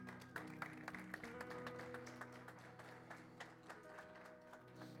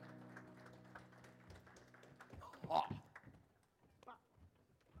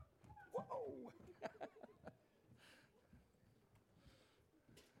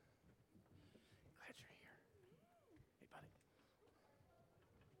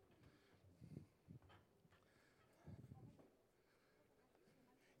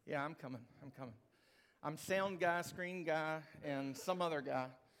Yeah, I'm coming. I'm sound guy, screen guy, and some other guy,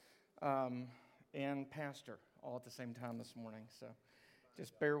 and pastor all at the same time this morning. So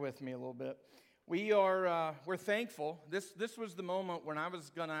just bear with me a little bit. We're thankful. This was the moment when I was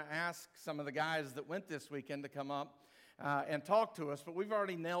going to ask some of the guys that went this weekend to come up and talk to us, but we've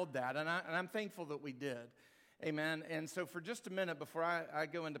already nailed that, and I'm thankful that we did. Amen. And so for just a minute before I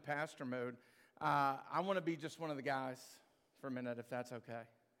go into pastor mode, I want to be just one of the guys for a minute, if that's okay.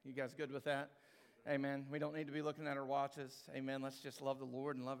 You guys good with that? Amen. We don't need to be looking at our watches. Amen. Let's just love the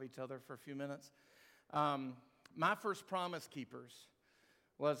Lord and love each other for a few minutes. My first Promise Keepers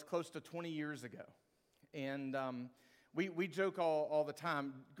was close to 20 years ago. And we joke all the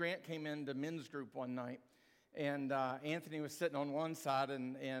time. Grant came into men's group one night, and Anthony was sitting on one side,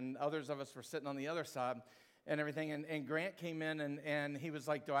 and others of us were sitting on the other side and everything. And Grant came in, and he was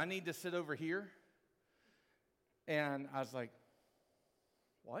like, "Do I need to sit over here?" And I was like,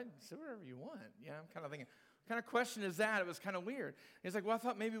 "What? Sit wherever you want." Yeah, I'm kind of thinking, what kind of question is that? It was kind of weird. He's like, "Well, I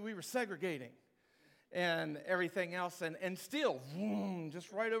thought maybe we were segregating and everything else." And still,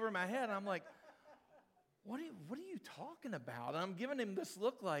 just right over my head. I'm like, what are you talking about? And I'm giving him this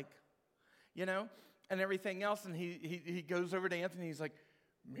look like, and everything else. And he goes over to Anthony. He's like,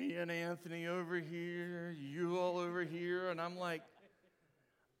 "Me and Anthony over here, you all over here." And I'm like,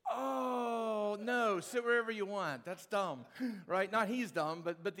 "Oh, no, sit wherever you want. That's dumb," right? Not he's dumb,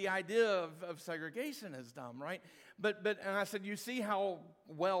 but the idea of segregation is dumb, right? And I said, "You see how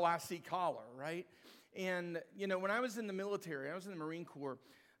well I see color, right?" And, when I was in the military, I was in the Marine Corps,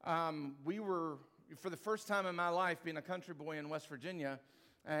 we were, for the first time in my life, being a country boy in West Virginia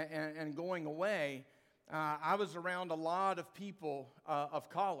and going away, I was around a lot of people of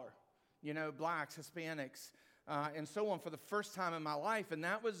color, blacks, Hispanics, and so on for the first time in my life, and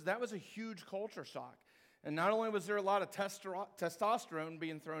that was a huge culture shock. And not only was there a lot of testosterone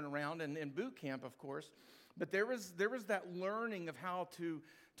being thrown around in boot camp, of course, but there was that learning of how to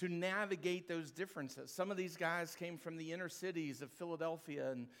navigate those differences. Some of these guys came from the inner cities of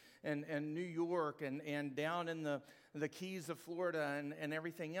Philadelphia and New York and down in the Keys of Florida and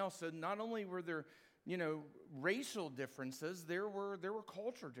everything else. So not only were there racial differences, there were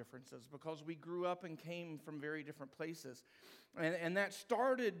culture differences because we grew up and came from very different places. And that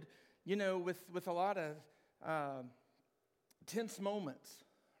started, with a lot of tense moments,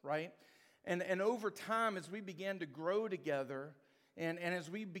 right? And over time, as we began to grow together and as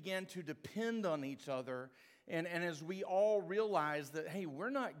we began to depend on each other and as we all realized that, hey, we're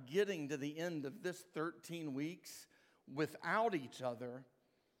not getting to the end of this 13 weeks without each other,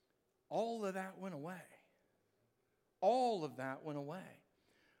 all of that went away. All of that went away,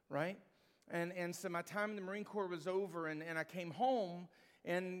 right? And so my time in the Marine Corps was over, and I came home,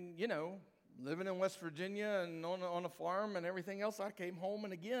 and, living in West Virginia and on a farm and everything else, I came home,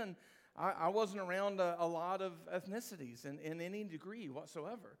 and again, I wasn't around a lot of ethnicities in any degree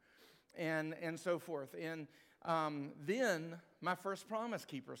whatsoever, and so forth. And then my first Promise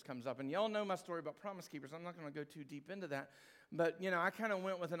Keepers comes up, and y'all know my story about Promise Keepers. I'm not going to go too deep into that. But, I kind of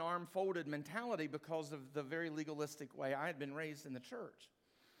went with an arm-folded mentality because of the very legalistic way I had been raised in the church.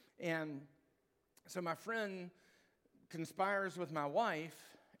 And so my friend conspires with my wife,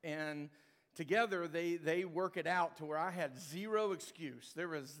 and together they work it out to where I had zero excuse. There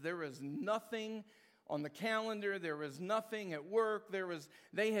was nothing on the calendar. There was nothing at work.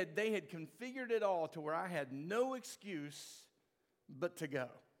 They had configured it all to where I had no excuse but to go.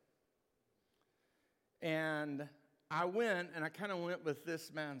 And I went, and I kind of went with this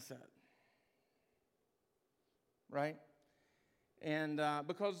mindset, right? And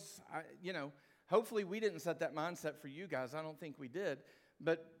because, hopefully we didn't set that mindset for you guys. I don't think we did.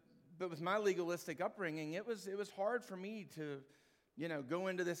 But with my legalistic upbringing, it was hard for me to, go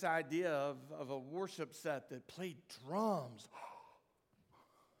into this idea of a worship set that played drums.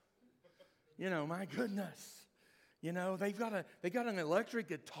 My goodness. They got an electric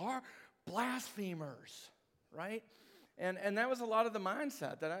guitar, blasphemers, right? And that was a lot of the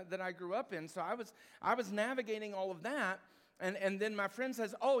mindset that I grew up in. So I was navigating all of that, and then my friend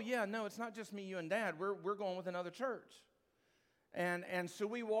says, "Oh yeah, no, it's not just me, you and Dad. We're going with another church." And so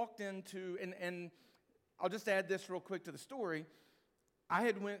we walked into, and I'll just add this real quick to the story. I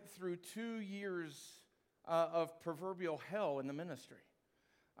had went through 2 years of proverbial hell in the ministry.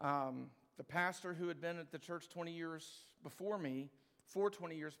 The pastor who had been at the church 20 years before me,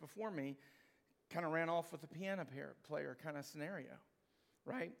 kind of ran off with a piano player kind of scenario,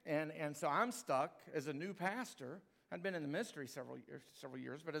 right? And so I'm stuck as a new pastor. I'd been in the ministry several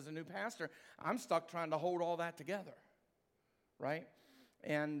years, but as a new pastor, I'm stuck trying to hold all that together, right?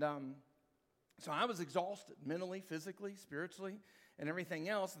 And so I was exhausted mentally, physically, spiritually, and everything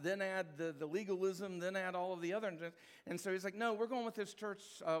else, then add the legalism, then add all of the other. And so he's like, no, we're going with this church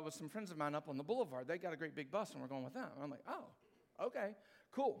with some friends of mine up on the boulevard. They got a great big bus, and we're going with them. And I'm like, oh, okay,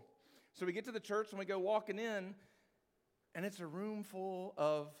 cool. So we get to the church, and we go walking in, and it's a room full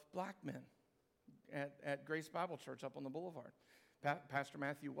of black men at Grace Bible Church up on the boulevard. Pastor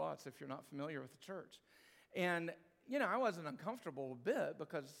Matthew Watts, if you're not familiar with the church. And, I wasn't uncomfortable a bit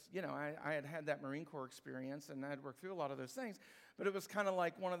because, I had that Marine Corps experience and I had worked through a lot of those things. But it was kind of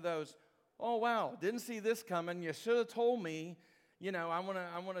like one of those, oh, wow, didn't see this coming. You should have told me, I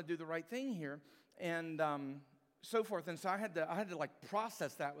want to do the right thing here. And so forth. And so I had to like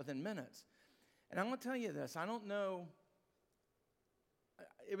process that within minutes. And I'm going to tell you this. I don't know.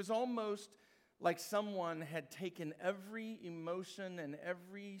 It was almost like someone had taken every emotion and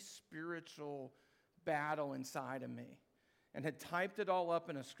every spiritual battle inside of me and had typed it all up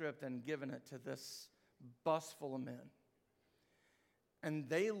in a script and given it to this bus full of men. And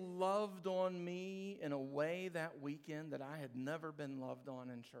they loved on me in a way that weekend that I had never been loved on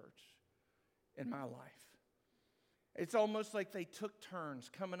in church in my life. It's almost like they took turns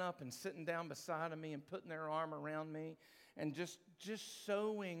coming up and sitting down beside of me and putting their arm around me and just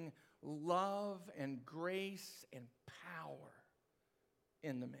showing love and grace and power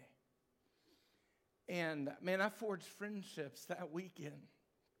into me. And man, I forged friendships that weekend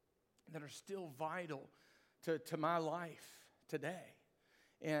that are still vital to my life today.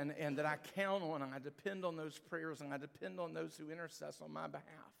 And that I count on, and I depend on those prayers, and I depend on those who intercess on my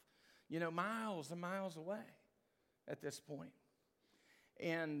behalf. Miles and miles away at this point.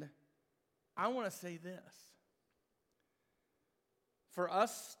 And I want to say this. For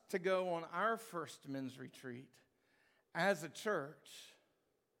us to go on our first men's retreat as a church,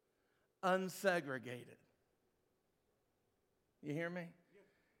 unsegregated. You hear me?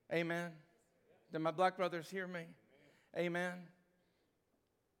 Yeah. Amen. Did my black brothers hear me? Amen.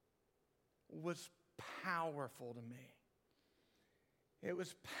 Was powerful to me. It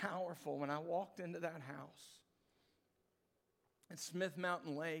was powerful when I walked into that house at Smith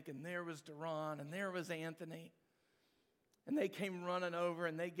Mountain Lake, and there was Duran, and there was Anthony. And they came running over,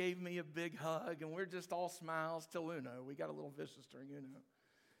 and they gave me a big hug, and we're just all smiles till Uno. We got a little vicious during Uno,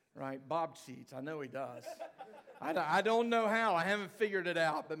 right? Bob cheats. I know he does. I don't know how. I haven't figured it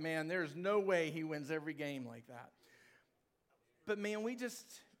out, but, man, there's no way he wins every game like that. But, man, we just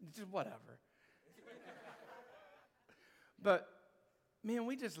whatever. But, man,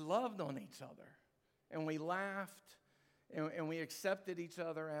 we just loved on each other, and we laughed, and we accepted each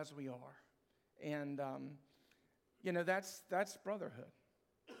other as we are. And, that's brotherhood.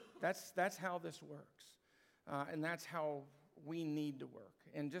 That's how this works. And that's how we need to work.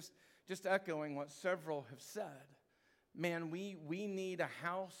 And just echoing what several have said, man, we need a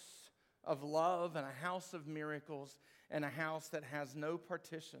house of love and a house of miracles and a house that has no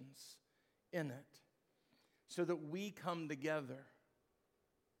partitions in it so that we come together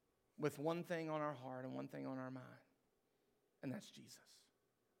with one thing on our heart and one thing on our mind. And that's Jesus.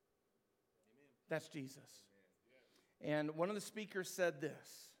 Amen. That's Jesus. And one of the speakers said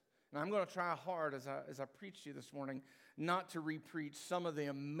this, and I'm going to try hard as I preach to you this morning not to re-preach some of the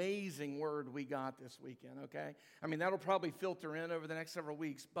amazing word we got this weekend, okay? I mean, that'll probably filter in over the next several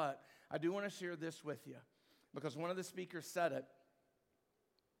weeks, but I do want to share this with you because one of the speakers said it,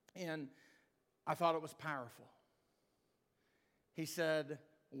 and I thought it was powerful. He said,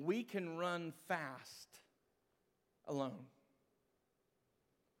 we can run fast alone,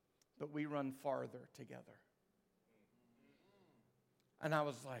 but we run farther together. And I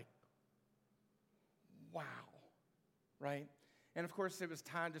was like, wow, right? And of course, it was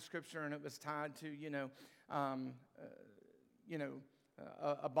tied to Scripture, and it was tied to,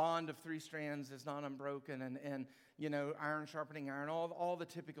 a bond of three strands is not unbroken, and iron sharpening iron, all the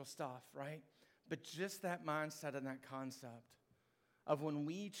typical stuff, right? But just that mindset and that concept of when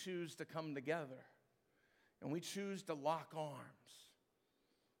we choose to come together, and we choose to lock arms,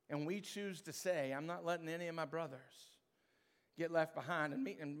 and we choose to say, I'm not letting any of my brothers get left behind.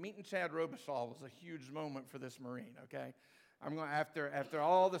 And meeting Chad Robichaud was a huge moment for this Marine, okay? I'm going after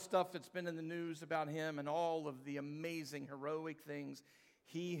all the stuff that's been in the news about him and all of the amazing heroic things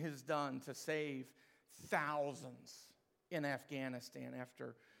he has done to save thousands in Afghanistan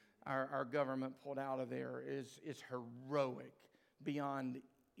after our government pulled out of there is heroic beyond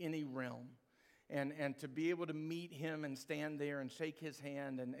any realm. And to be able to meet him and stand there and shake his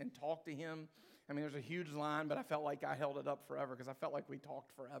hand and talk to him. I mean, there's a huge line, but I felt like I held it up forever because I felt like we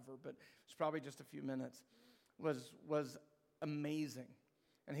talked forever, but it's probably just a few minutes. Was amazing.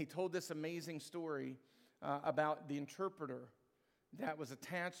 And he told this amazing story about the interpreter that was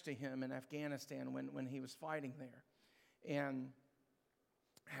attached to him in Afghanistan when he was fighting there. And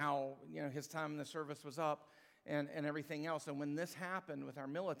how, his time in the service was up and everything else. And when this happened with our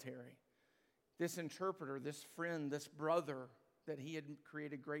military, this interpreter, this friend, this brother that he had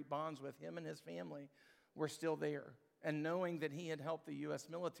created great bonds with, him and his family were still there. And knowing that he had helped the U.S.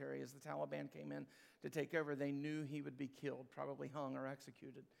 military as the Taliban came in to take over, they knew he would be killed, probably hung or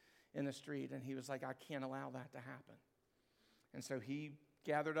executed in the street. And he was like, I can't allow that to happen. And so he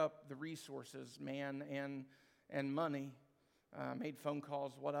gathered up the resources, man and money, made phone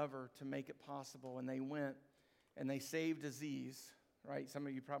calls, whatever, to make it possible. And they went and they saved Aziz, right? Some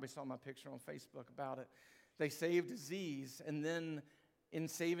of you probably saw my picture on Facebook about it. They saved Aziz, and then in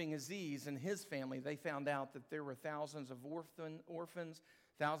saving Aziz and his family, they found out that there were thousands of orphans,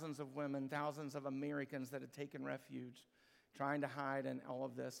 thousands of women, thousands of Americans that had taken refuge, trying to hide in all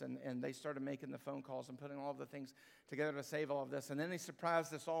of this. And they started making the phone calls and putting all of the things together to save all of this. And then they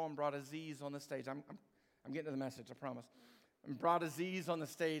surprised us all and brought Aziz on the stage. I'm getting to the message, I promise. And brought Aziz on the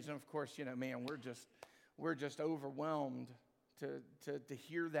stage. And of course, man, we're just overwhelmed to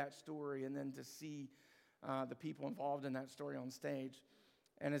hear that story and then to see the people involved in that story on stage.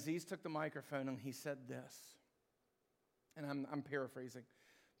 And Aziz took the microphone and he said this, and I'm paraphrasing,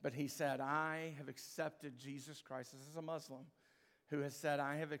 but he said, I have accepted Jesus Christ. This is a Muslim who has said,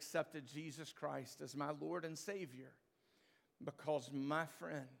 I have accepted Jesus Christ as my Lord and Savior because my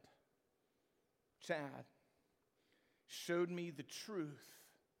friend, Chad, showed me the truth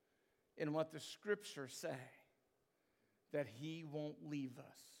in what the scriptures say, that he won't leave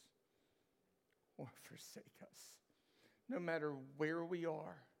us or forsake us. No matter where we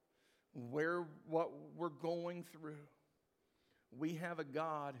are, what we're going through, we have a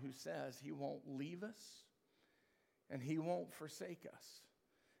God who says he won't leave us and he won't forsake us.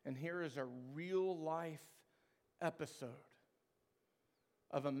 And here is a real life episode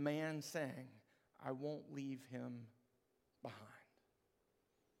of a man saying, I won't leave him behind.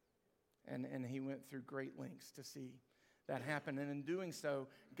 And he went through great lengths to see that happen. And in doing so,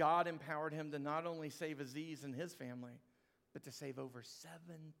 God empowered him to not only save Aziz and his family, but to save over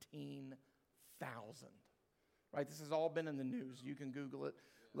 17,000. Right? This has all been in the news. You can Google it,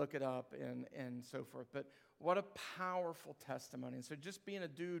 look it up, and so forth. But what a powerful testimony. And so just being a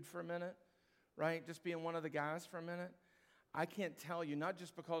dude for a minute, right? Just being one of the guys for a minute, I can't tell you, not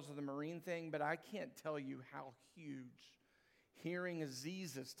just because of the Marine thing, but I can't tell you how huge hearing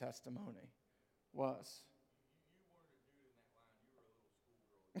Aziz's testimony was. You weren't a dude in that line. You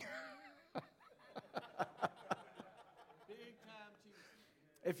were a little schoolgirl. Big time team.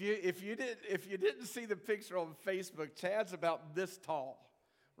 If you didn't see the picture on Facebook, Chad's about this tall,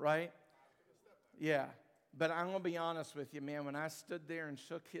 right? Yeah. But I'm going to be honest with you, man. When I stood there and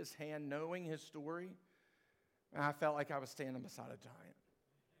shook his hand, knowing his story, I felt like I was standing beside a giant,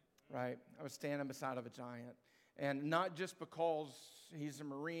 right? I was standing beside of a giant. And not just because he's a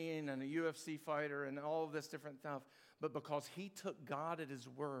Marine and a UFC fighter and all of this different stuff, but because he took God at his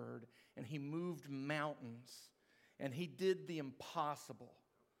word and he moved mountains and he did the impossible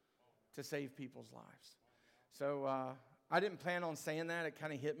to save people's lives. So I didn't plan on saying that. It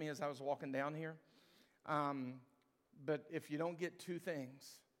kind of hit me as I was walking down here. But if you don't get two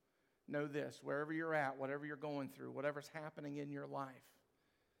things, know this: wherever you're at, whatever you're going through, whatever's happening in your life,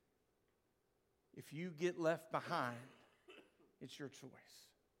 if you get left behind, it's your choice.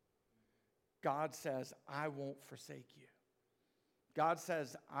 God says, I won't forsake you. God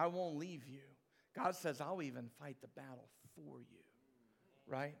says, I won't leave you. God says, I'll even fight the battle for you,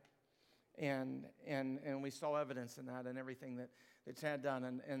 right? And we saw evidence in that and everything that Chad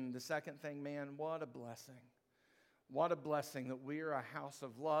done. And the second thing, man, what a blessing. What a blessing that we are a house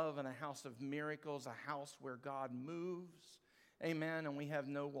of love and a house of miracles, a house where God moves. Amen. And we have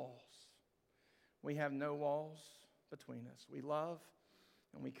no walls. We have no walls between us. We love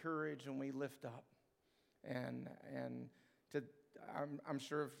and we encourage and we lift up. And I'm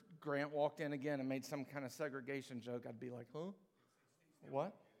sure if Grant walked in again and made some kind of segregation joke, I'd be like, huh?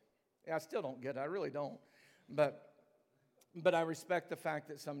 What? Yeah, I still don't get it. I really don't. But I respect the fact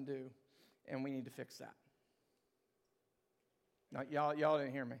that some do, and we need to fix that. Now, y'all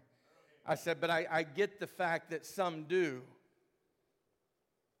didn't hear me. I said, but I get the fact that some do,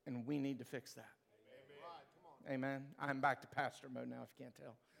 and we need to fix that. Amen. I'm back to pastor mode now, if you can't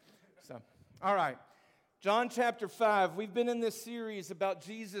tell. So, all right. John chapter 5. We've been in this series about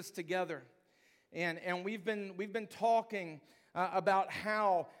Jesus together. And we've been talking about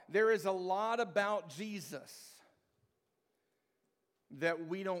how there is a lot about Jesus that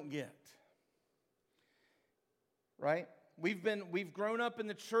we don't get. Right? We've grown up in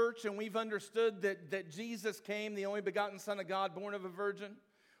the church and we've understood that Jesus came, the only begotten Son of God, born of a virgin.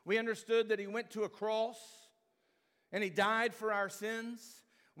 We understood that he went to a cross and he died for our sins.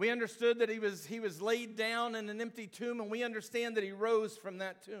 We understood that he was laid down in an empty tomb, and we understand that he rose from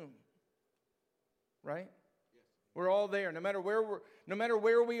that tomb. Right? Yes. We're all there. No matter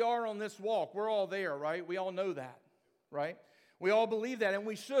where we are on this walk, we're all there, right? We all know that, right? We all believe that, and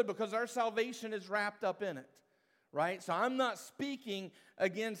we should, because our salvation is wrapped up in it, right? So I'm not speaking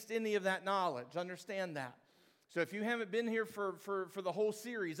against any of that knowledge. Understand that. So if you haven't been here for the whole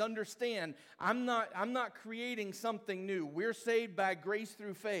series, understand, I'm not creating something new. We're saved by grace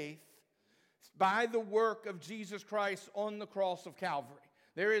through faith, by the work of Jesus Christ on the cross of Calvary.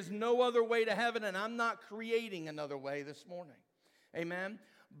 There is no other way to heaven, and I'm not creating another way this morning. Amen?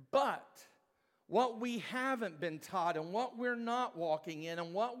 But what we haven't been taught and what we're not walking in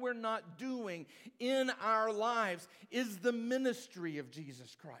and what we're not doing in our lives is the ministry of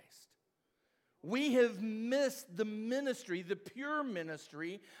Jesus Christ. We have missed the ministry, the pure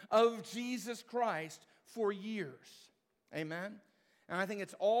ministry of Jesus Christ for years. Amen? And I think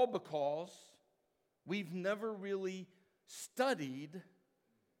it's all because we've never really studied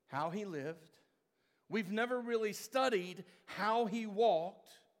how he lived. We've never really studied how he walked.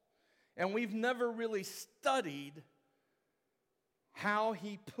 And we've never really studied how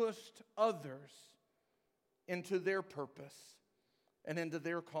he pushed others into their purpose and into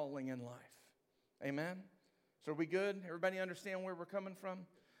their calling in life. Amen? So are we good? Everybody understand where we're coming from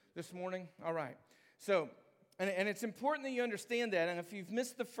this morning? All right. So, and it's important that you understand that. And if you've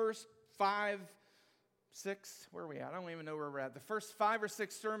missed the first 5, 6, where are we at? I don't even know where we're at. The first 5 or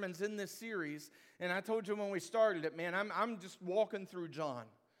 6 sermons in this series, and I told you when we started it, man, I'm just walking through John.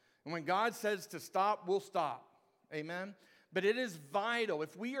 And when God says to stop, we'll stop. Amen? But it is vital.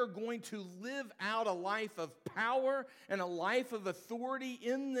 If we are going to live out a life of power and a life of authority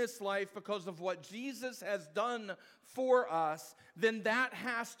in this life because of what Jesus has done for us, then that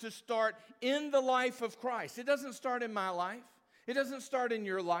has to start in the life of Christ. It doesn't start in my life. It doesn't start in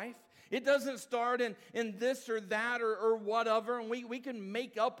your life. It doesn't start in this or that or whatever, and we can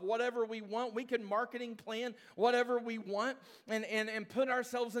make up whatever we want. We can marketing plan whatever we want and put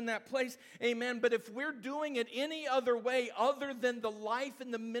ourselves in that place. Amen. But if we're doing it any other way other than the life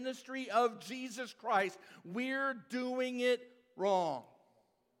and the ministry of Jesus Christ, we're doing it wrong.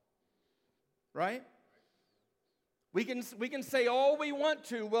 Right? We can say all we want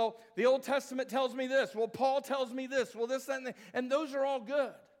to. Well, the Old Testament tells me this. Well, Paul tells me this. Well, this, that, and those are all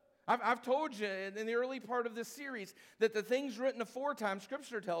good. I've told you in the early part of this series that the things written aforetime,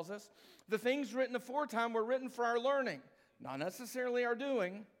 Scripture tells us, the things written aforetime were written for our learning. Not necessarily our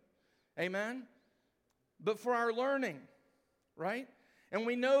doing. Amen? But for our learning. Right? And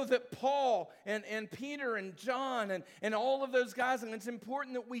we know that Paul and Peter and John and all of those guys, and it's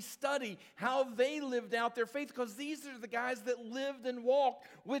important that we study how they lived out their faith, because these are the guys that lived and walked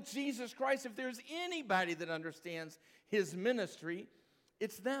with Jesus Christ. If there's anybody that understands his ministry,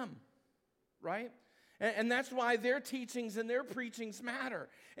 it's them, right? And that's why their teachings and their preachings matter.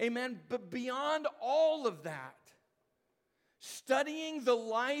 Amen? But beyond all of that, studying the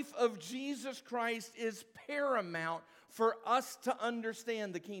life of Jesus Christ is paramount for us to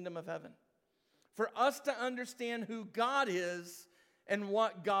understand the kingdom of heaven, for us to understand who God is and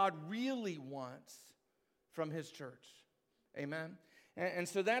what God really wants from his church. Amen? And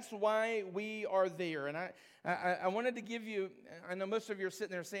so that's why we are there. And I wanted to give you, I know most of you are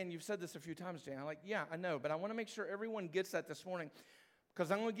sitting there saying, you've said this a few times, Jan. I'm like, yeah, I know, but I want to make sure everyone gets that this morning,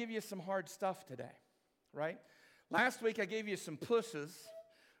 because I'm going to give you some hard stuff today, right? Last week I gave you some pushes,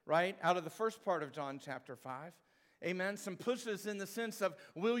 right, out of the first part of John chapter 5. Amen? Some pushes in the sense of,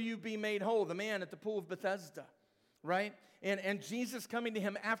 will you be made whole? The man at the pool of Bethesda, right? And Jesus coming to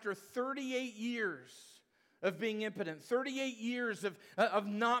him after 38 years of being impotent, 38 years of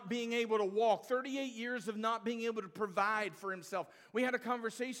not being able to walk, 38 years of not being able to provide for himself. We had a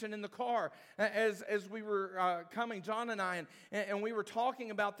conversation in the car as we were coming, John and I, and we were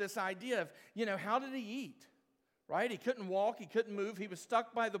talking about this idea of, how did he eat? Right? He couldn't walk, he couldn't move, he was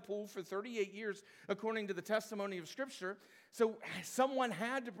stuck by the pool for 38 years, according to the testimony of Scripture. So someone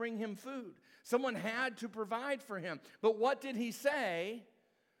had to bring him food. Someone had to provide for him. But what did he say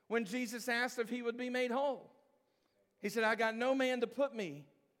when Jesus asked if he would be made whole? He said, I got no man to put me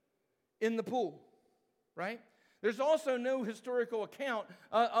in the pool, right? There's also no historical account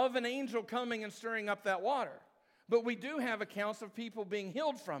of an angel coming and stirring up that water. But we do have accounts of people being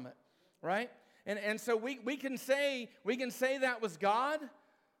healed from it, right? And so we can say that was God,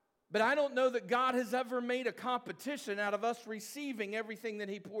 but I don't know that God has ever made a competition out of us receiving everything that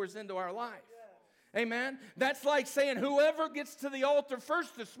he pours into our life. Yeah. Amen? That's like saying whoever gets to the altar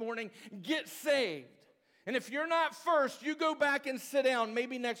first this morning gets saved. And if you're not first, you go back and sit down.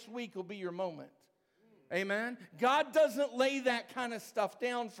 Maybe next week will be your moment. Amen? God doesn't lay that kind of stuff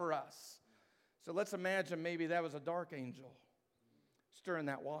down for us. So let's imagine maybe that was a dark angel stirring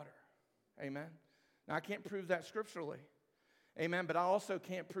that water. Amen? Now, I can't prove that scripturally. Amen? But I also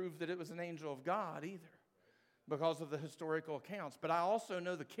can't prove that it was an angel of God either because of the historical accounts. But I also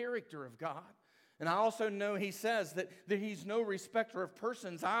know the character of God. And I also know he says that he's no respecter of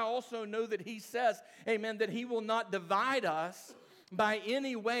persons. I also know that he says, amen, that he will not divide us by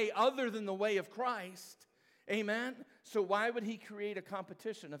any way other than the way of Christ. Amen? So why would he create a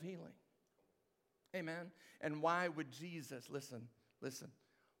competition of healing? Amen? And why would Jesus, listen,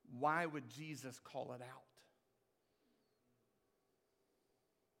 why would Jesus call it out?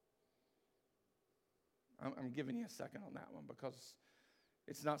 I'm giving you a second on that one because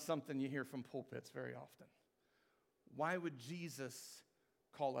it's not something you hear from pulpits very often. Why would Jesus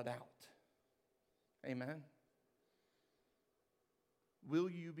call it out? Amen? Will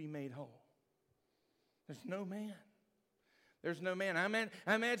you be made whole? There's no man. There's no man.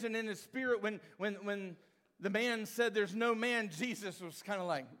 I imagine in his spirit when the man said there's no man, Jesus was kind of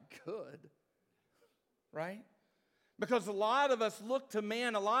like, good. Right? Because a lot of us look to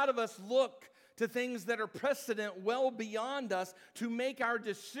man, a lot of us look to things that are precedent well beyond us to make our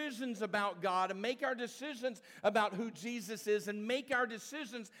decisions about God and make our decisions about who Jesus is and make our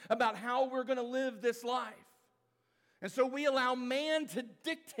decisions about how we're going to live this life. And so we allow man to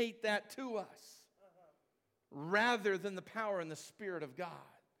dictate that to us rather than the power and the Spirit of God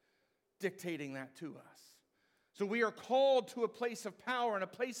dictating that to us. So we are called to a place of power and a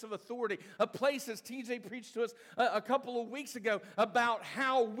place of authority, a place, as TJ preached to us a couple of weeks ago, about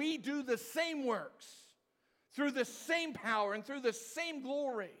how we do the same works through the same power and through the same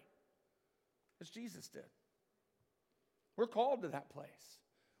glory as Jesus did. We're called to that place.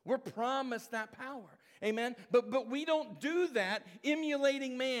 We're promised that power. Amen? But we don't do that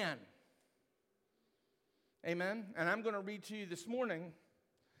emulating man. Amen? And I'm going to read to you this morning.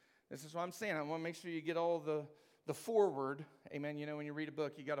 This is what I'm saying. I want to make sure you get all the forward. Amen. You know, when you read a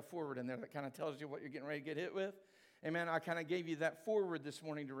book, you got a forward in there that kind of tells you what you're getting ready to get hit with. Amen. I kind of gave you that forward this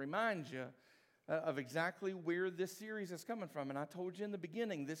morning to remind you of exactly where this series is coming from. And I told you in the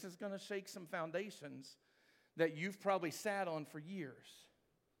beginning, this is going to shake some foundations that you've probably sat on for years.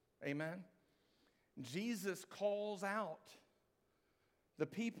 Amen. Jesus calls out the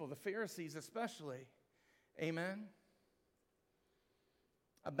people, the Pharisees especially. Amen.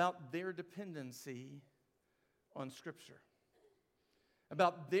 About their dependency on Scripture,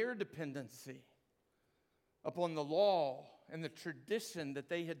 about their dependency upon the law and the tradition that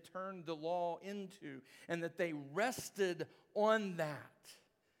they had turned the law into, and that they rested on that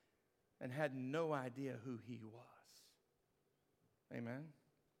and had no idea who he was. Amen?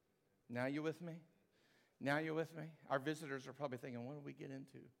 Now you with me? Now you with me? Our visitors are probably thinking, what did we get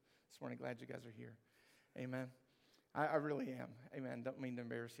into this morning? Glad you guys are here. Amen? I really am. Amen. Don't mean to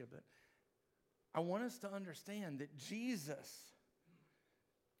embarrass you, but I want us to understand that Jesus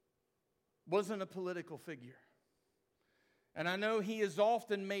wasn't a political figure. And I know he is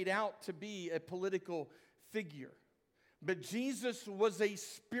often made out to be a political figure. But Jesus was a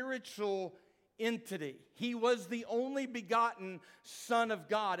spiritual entity. He was the only begotten Son of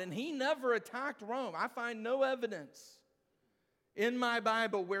God. And he never attacked Rome. I find no evidence in my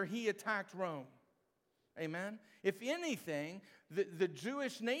Bible where he attacked Rome. Amen? If anything, the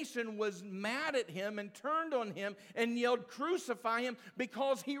Jewish nation was mad at him and turned on him and yelled, "Crucify him,"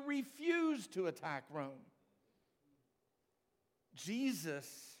 because he refused to attack Rome.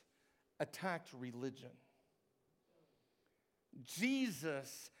 Jesus attacked religion.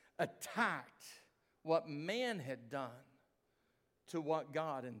 Jesus attacked what man had done to what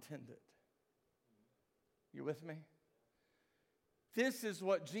God intended. You with me? This is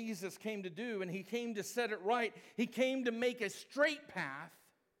what Jesus came to do, and he came to set it right. He came to make a straight path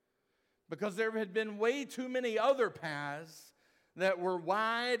because there had been way too many other paths that were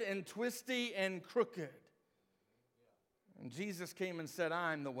wide and twisty and crooked. And Jesus came and said,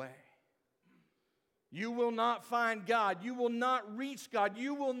 "I'm the way." You will not find God. You will not reach God.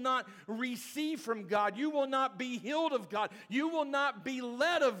 You will not receive from God. You will not be healed of God. You will not be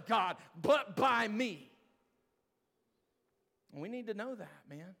led of God, but by me. And we need to know that,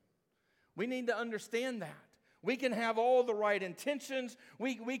 man. We need to understand that. We can have all the right intentions.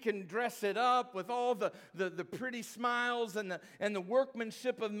 We can dress it up with all the pretty smiles and the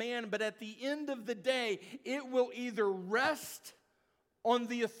workmanship of man. But at the end of the day, it will either rest on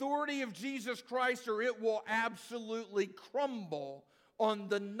the authority of Jesus Christ, or it will absolutely crumble on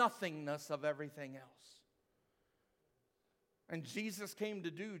the nothingness of everything else. And Jesus came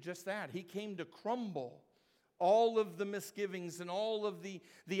to do just that. He came to crumble all of the misgivings and all of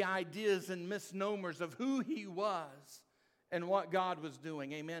the ideas and misnomers of who he was and what God was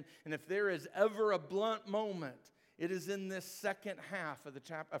doing. Amen. And if there is ever a blunt moment, it is in this second half of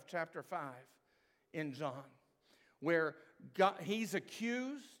chapter 5 in John, where he's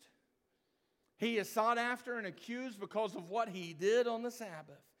accused. He is sought after and accused because of what he did on the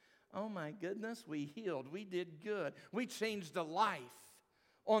Sabbath. Oh my goodness, we healed. We did good. We changed a life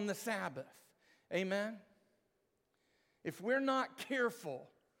on the Sabbath. Amen. If we're not careful,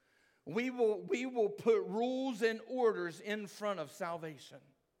 we will put rules and orders in front of salvation.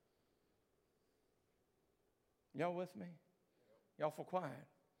 Y'all with me? Y'all feel quiet.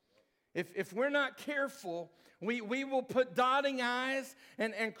 If we're not careful, we will put dotting I's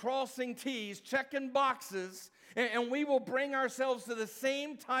and crossing T's, checking boxes, and we will bring ourselves to the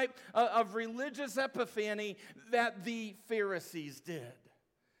same type of religious epiphany that the Pharisees did.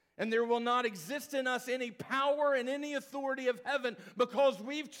 And there will not exist in us any power and any authority of heaven because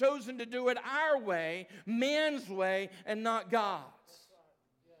we've chosen to do it our way, man's way, and not God's.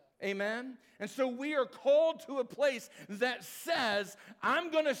 Amen? And so we are called to a place that says, I'm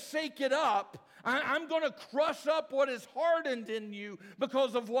going to shake it up. I'm going to crush up what is hardened in you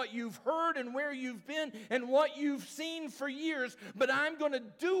because of what you've heard and where you've been and what you've seen for years. But I'm going to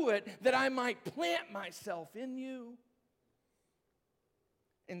do it that I might plant myself in you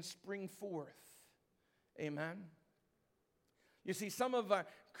and spring forth. Amen? You see, some of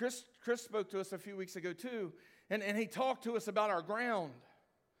Chris spoke to us a few weeks ago too, and he talked to us about our ground.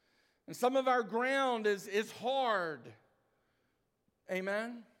 And some of our ground is hard.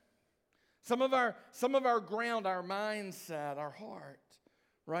 Amen? Some of our ground, our mindset, our heart,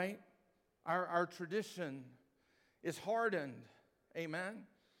 right? Our tradition is hardened. Amen?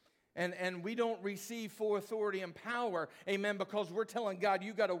 And we don't receive full authority and power, amen, because we're telling God,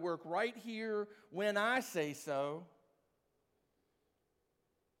 you got to work right here when I say so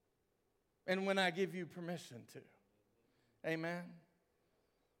and when I give you permission to. Amen?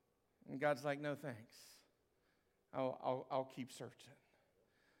 And God's like, no thanks. I'll keep searching.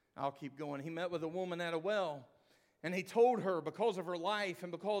 I'll keep going. He met with a woman at a well. And he told her because of her life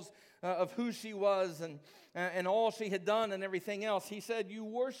and because of who she was and all she had done and everything else, he said, you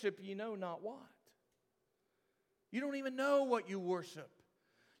worship you know not what. You don't even know what you worship.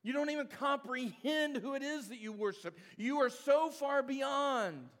 You don't even comprehend who it is that you worship. You are so far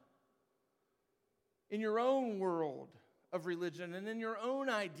beyond in your own world of religion and in your own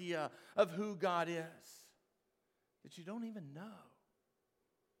idea of who God is that you don't even know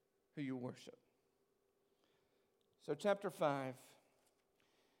who you worship. So chapter 5,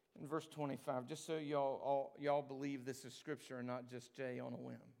 in verse 25, just so y'all believe this is scripture and not just Jay on a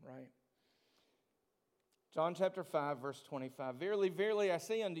whim, right? John chapter 5, verse 25. Verily, verily, I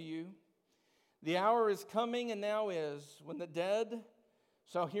say unto you, the hour is coming and now is, when the dead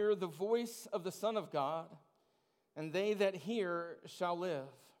shall hear the voice of the Son of God, and they that hear shall live.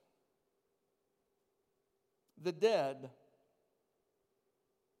 The dead.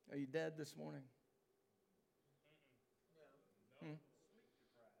 Are you dead this morning?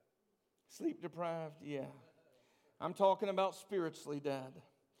 Sleep deprived, yeah. I'm talking about spiritually dead.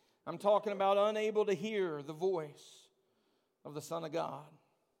 I'm talking about unable to hear the voice of the Son of God.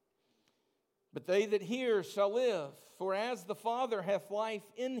 But they that hear shall live, for as the Father hath life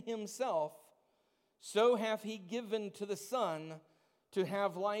in himself, so hath he given to the Son to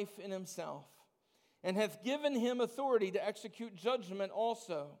have life in himself, and hath given him authority to execute judgment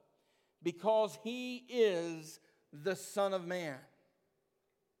also, because he is the Son of Man.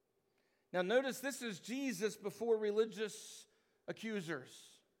 Now notice this is Jesus before religious accusers.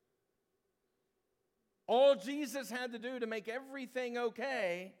 All Jesus had to do to make everything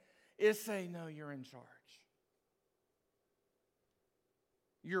okay is say, no, you're in charge.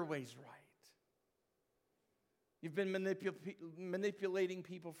 Your way's right. You've been manipulating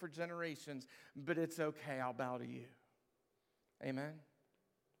people for generations, but it's okay, I'll bow to you. Amen?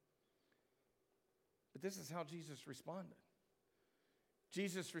 But this is how Jesus responded.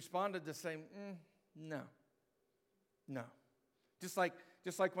 Jesus responded to say, no. Just like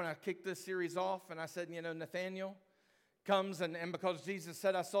when I kicked this series off and I said, Nathaniel comes and because Jesus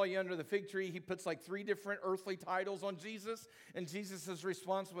said, I saw you under the fig tree, he puts like 3 different earthly titles on Jesus. And Jesus'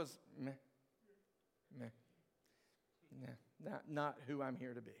 response was, meh. Not who I'm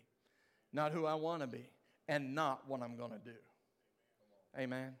here to be. Not who I want to be. And not what I'm going to do.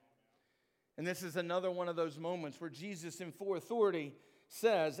 Amen. And this is another one of those moments where Jesus in full authority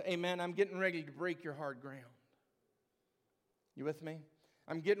says, amen, I'm getting ready to break your hard ground. You with me?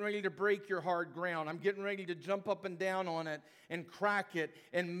 I'm getting ready to break your hard ground. I'm getting ready to jump up and down on it and crack it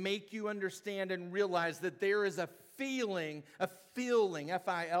and make you understand and realize that there is a feeling,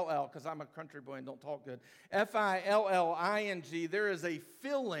 F-I-L-L, because I'm a country boy and don't talk good, F-I-L-L-I-N-G, there is a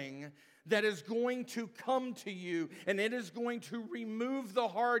feeling that is going to come to you, and it is going to remove the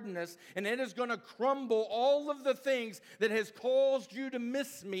hardness, and it is going to crumble all of the things that has caused you to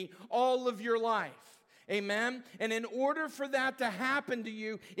miss me all of your life. Amen? And in order for that to happen to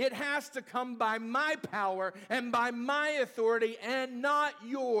you, it has to come by my power and by my authority and not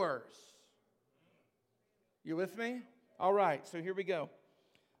yours. You with me? All right, so here we go.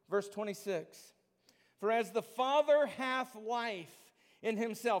 Verse 26. For as the Father hath life in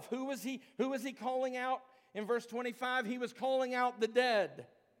himself. Who was he calling out in verse 25? He was calling out the dead.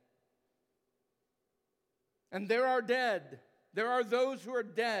 And there are dead. There are those who are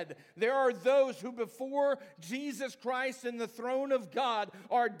dead. There are those who before Jesus Christ and the throne of God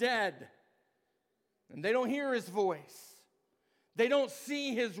are dead. And they don't hear his voice. They don't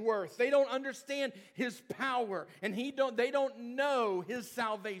see his worth. They don't understand his power. And they don't know his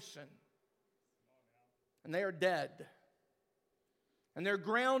salvation. And they are dead. And their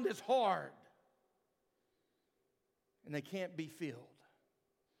ground is hard. And they can't be filled.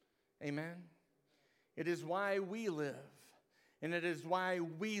 Amen? It is why we live. And it is why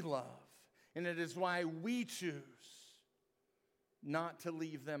we love. And it is why we choose not to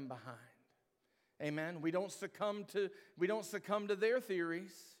leave them behind. Amen? We don't succumb to their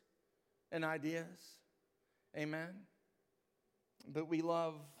theories and ideas. Amen? But we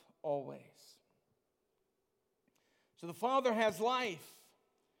love always. So the Father has life,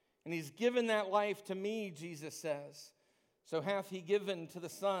 and he's given that life to me, Jesus says. So hath he given to the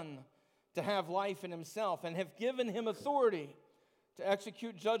Son to have life in himself, and have given him authority to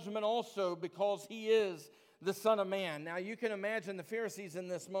execute judgment also, because he is the Son of Man. Now you can imagine the Pharisees in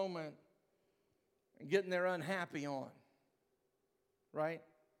this moment getting their unhappy on, right?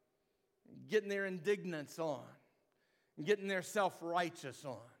 Getting their indignance on, getting their self-righteous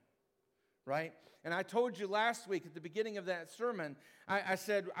on, right? And I told you last week at the beginning of that sermon, I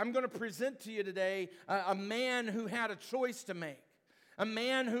said, I'm going to present to you today a man who had a choice to make. A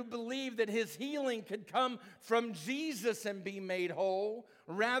man who believed that his healing could come from Jesus and be made whole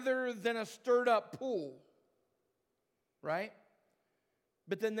rather than a stirred up pool. Right?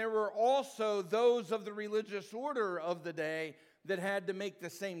 But then there were also those of the religious order of the day that had to make the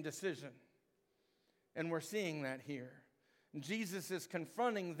same decision. And we're seeing that here. Jesus is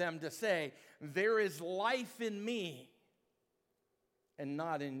confronting them to say, there is life in me and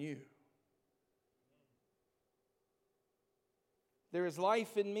not in you. There is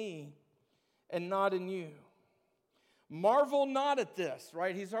life in me and not in you. Marvel not at this,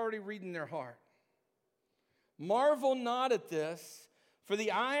 right? He's already reading their heart. Marvel not at this, for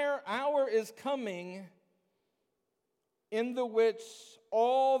the hour is coming in the which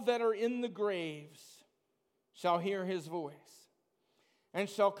all that are in the graves shall hear his voice, and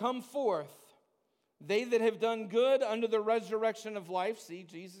shall come forth, they that have done good unto the resurrection of life. See,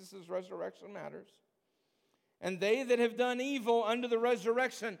 Jesus' resurrection matters. And they that have done evil unto the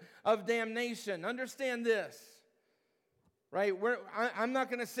resurrection of damnation. Understand this, right? I'm not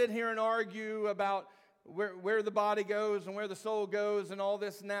going to sit here and argue about where the body goes and where the soul goes and all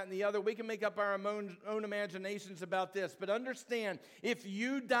this and that and the other. We can make up our own imaginations about this. But understand, if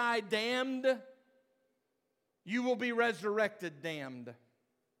you die damned, you will be resurrected damned.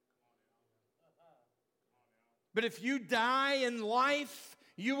 But if you die in life,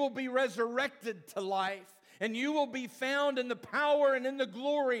 you will be resurrected to life. And you will be found in the power and in the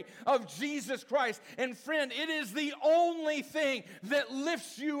glory of Jesus Christ. And friend, it is the only thing that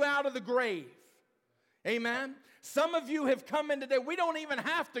lifts you out of the grave. Amen? Some of you have come in today. We don't even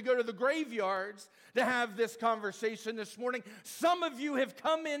have to go to the graveyards to have this conversation this morning. Some of you have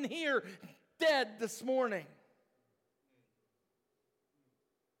come in here dead this morning.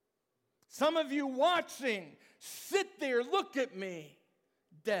 Some of you watching, sit there, look at me,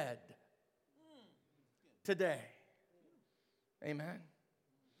 dead. Today. Amen.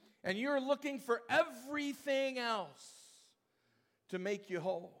 And you're looking for everything else to make you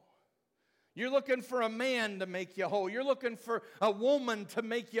whole. You're looking for a man to make you whole. You're looking for a woman to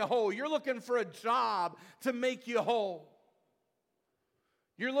make you whole. You're looking for a job to make you whole.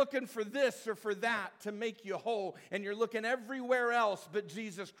 You're looking for this or for that to make you whole. And you're looking everywhere else but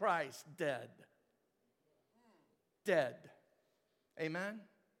Jesus Christ, dead. Dead. Amen.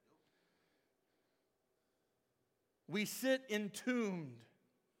 We sit entombed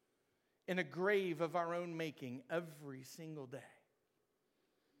in a grave of our own making every single day.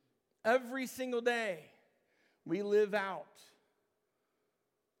 Every single day we live out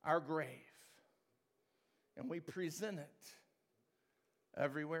our grave. And we present it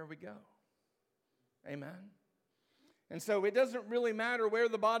everywhere we go. Amen. And so it doesn't really matter where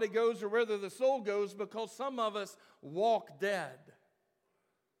the body goes or whether the soul goes, because some of us walk dead,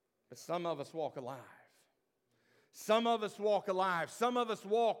 but some of us walk alive. Some of us walk alive. Some of us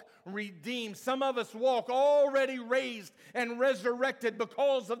walk redeemed. Some of us walk already raised and resurrected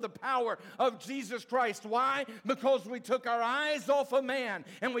because of the power of Jesus Christ. Why? Because we took our eyes off of man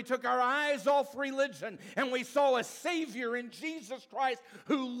and we took our eyes off religion and we saw a Savior in Jesus Christ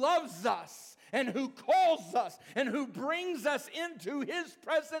who loves us and who calls us and who brings us into His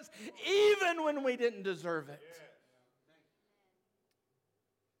presence even when we didn't deserve it.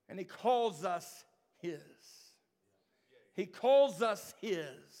 And He calls us His. He calls us His.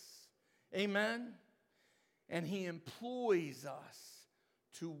 Amen? And He employs us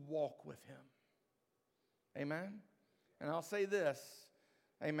to walk with Him. Amen? And I'll say this.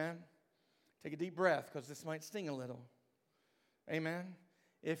 Amen? Take a deep breath because this might sting a little. Amen?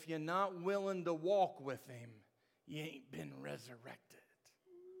 If you're not willing to walk with Him, you ain't been resurrected.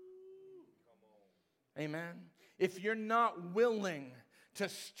 Amen? If you're not willing to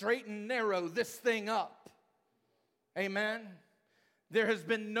straighten and narrow this thing up, amen, there has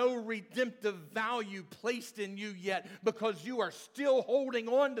been no redemptive value placed in you yet because you are still holding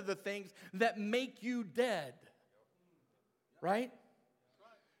on to the things that make you dead. Right?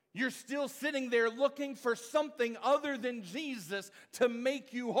 You're still sitting there looking for something other than Jesus to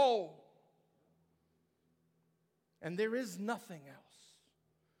make you whole. And there is nothing else.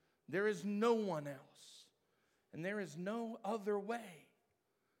 There is no one else. And there is no other way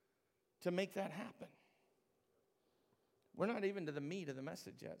to make that happen. We're not even to the meat of the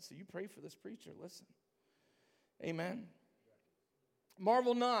message yet, so you pray for this preacher. Listen. Amen.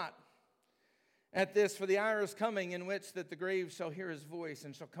 Marvel not at this, for the hour is coming in which that the grave shall hear His voice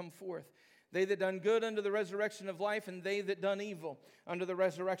and shall come forth. They that done good unto the resurrection of life, and they that done evil unto the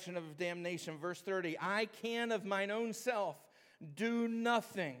resurrection of damnation. Verse 30, I can of mine own self do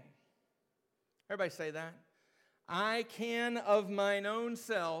nothing. Everybody say that. I can of mine own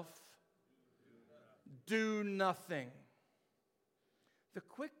self do nothing. The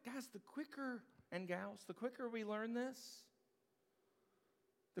quicker, and gals, the quicker we learn this,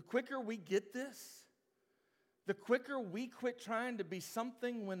 the quicker we get this, the quicker we quit trying to be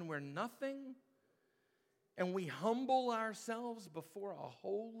something when we're nothing, and we humble ourselves before a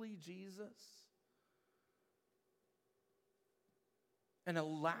holy Jesus and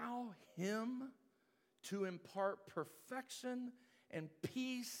allow Him to impart perfection and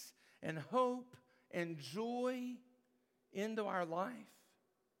peace and hope and joy into our life.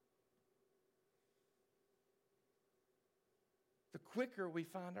 The quicker we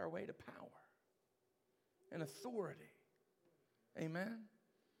find our way to power and authority. Amen?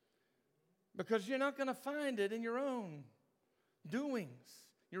 Because you're not going to find it in your own doings,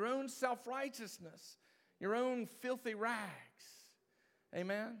 your own self-righteousness, your own filthy rags.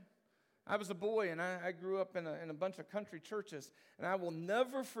 Amen? I was a boy, and I grew up in a bunch of country churches, and I will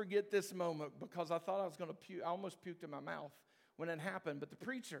never forget this moment because I thought I was going to puke. I almost puked in my mouth when it happened. But the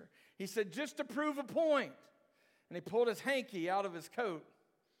preacher, he said, just to prove a point, and he pulled his hanky out of his coat,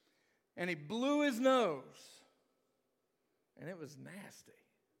 and he blew his nose, and it was nasty.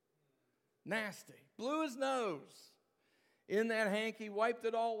 Nasty. Blew his nose in that hanky, wiped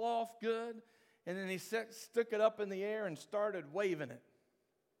it all off good, and then he stuck it up in the air and started waving it.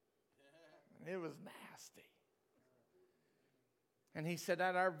 It was nasty. And he said,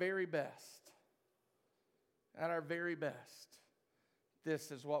 at our very best,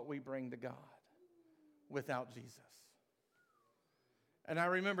 this is what we bring to God without Jesus. And I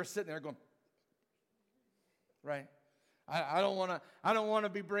remember sitting there going, right? I don't want to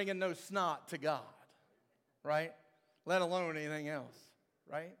be bringing no snot to God, right? Let alone anything else,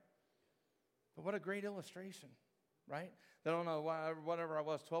 right? But what a great illustration, right? That I don't know, whatever I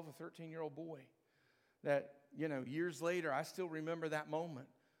was, 12 or 13-year-old boy, that, years later, I still remember that moment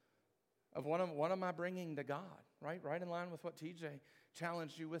of what am I bringing to God, right? Right in line with what TJ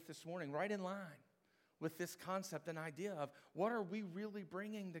challenged you with this morning, right in line with this concept and idea of what are we really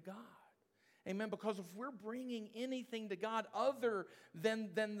bringing to God? Amen. Because if we're bringing anything to God other than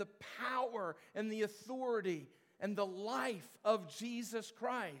the power and the authority and the life of Jesus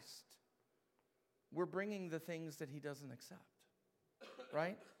Christ, we're bringing the things that He doesn't accept,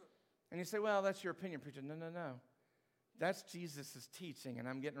 right? And you say, well, that's your opinion, preacher. No. That's Jesus' teaching, and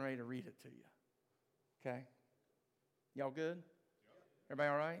I'm getting ready to read it to you. Okay? Y'all good? Everybody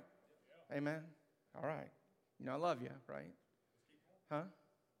all right? Amen? All right. I love you, right? Huh?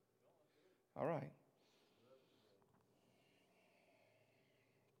 All right.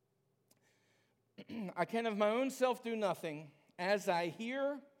 I can of my own self do nothing. As I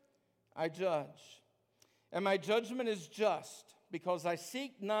hear, I judge. And my judgment is just, because I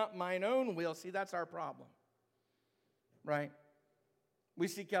seek not mine own will. See, that's our problem, right? We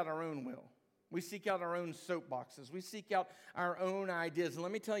seek out our own will. We seek out our own soapboxes. We seek out our own ideas. And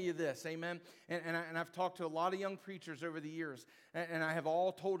let me tell you this, amen? And I've talked to a lot of young preachers over the years, and I have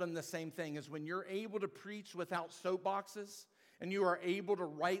all told them the same thing, is when you're able to preach without soapboxes, and you are able to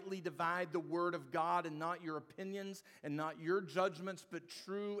rightly divide the Word of God and not your opinions and not your judgments, but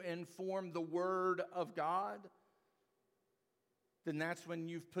true and form the Word of God, then that's when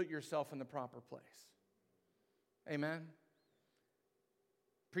you've put yourself in the proper place. Amen?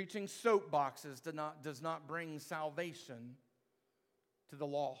 Preaching soapboxes does not bring salvation to the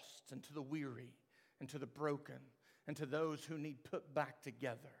lost and to the weary and to the broken and to those who need put back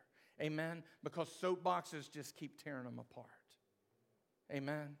together. Amen? Because soapboxes just keep tearing them apart.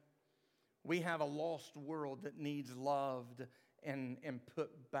 Amen? We have a lost world that needs loved and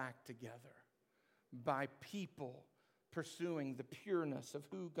put back together by people pursuing the pureness of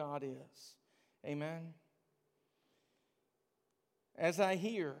who God is. Amen? As I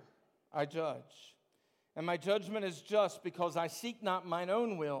hear, I judge. And my judgment is just, because I seek not mine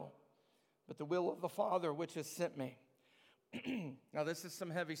own will, but the will of the Father which has sent me. Now this is some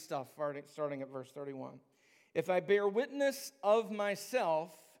heavy stuff, starting at verse 31. If I bear witness of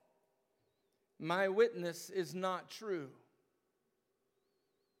myself, my witness is not true.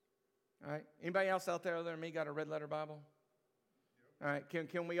 All right. Anybody else out there other than me got a red letter Bible? All right.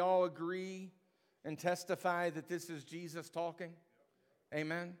 Can we all agree and testify that this is Jesus talking?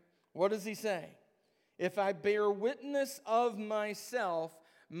 Amen. What does he say? If I bear witness of myself,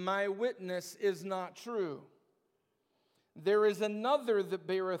 my witness is not true. There is another that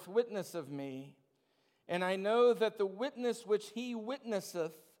beareth witness of me, and I know that the witness which he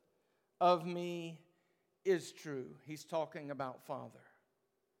witnesseth of me is true. He's talking about Father.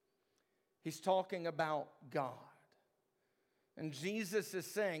 He's talking about God. And Jesus is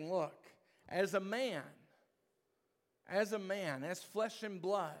saying, look, as a man, as flesh and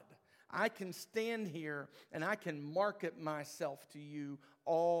blood, I can stand here and I can market myself to you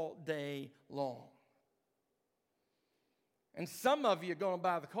all day long. And some of you are going to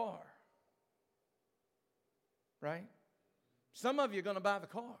buy the car, right? Some of you are going to buy the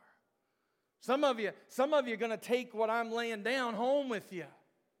car. Some of you are going to take what I'm laying down home with you,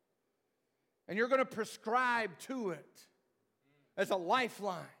 and you're going to prescribe to it as a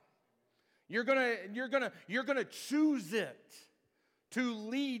lifeline. You're gonna choose it to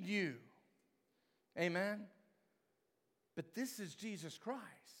lead you. Amen? But this is Jesus Christ.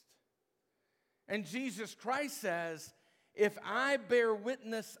 And Jesus Christ says, if I bear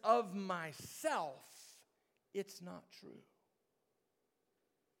witness of myself, it's not true.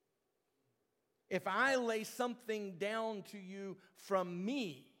 If I lay something down to you from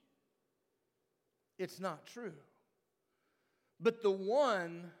me, it's not true. But the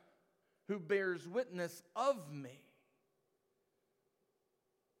one who bears witness of me,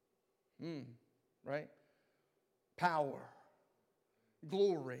 right? Power,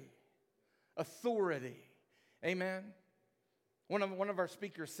 glory, authority. Amen? One of our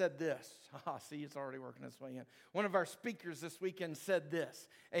speakers said this. See, it's already working its way in. One of our speakers this weekend said this.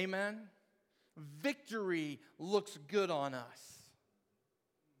 Amen? Victory looks good on us.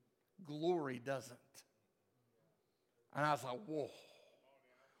 Glory doesn't. And I was like, whoa.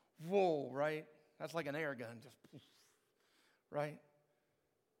 Whoa, right? That's like an air gun, just poof, right?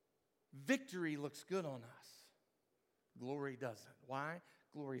 Victory looks good on us. Glory doesn't. Why?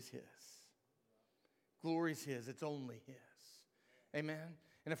 Glory's his. Glory's his. It's only his. Amen?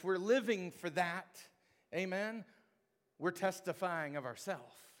 And if we're living for that, amen, we're testifying of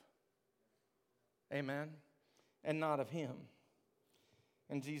ourselves. Amen? And not of him.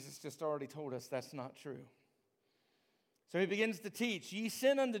 And Jesus just already told us that's not true. So he begins to teach, ye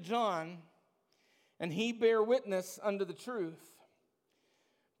sent unto John, and he bare witness unto the truth.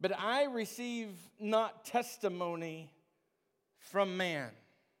 But I receive not testimony from man.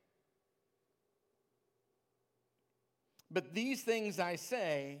 But these things I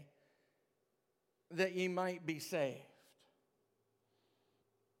say, that ye might be saved.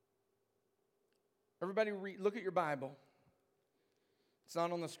 Everybody look at your Bible. It's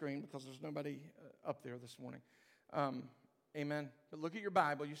not on the screen because there's nobody up there this morning. Amen. But look at your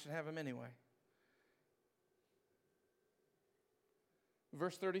Bible. You should have them anyway.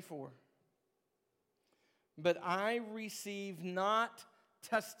 Verse 34. But I receive not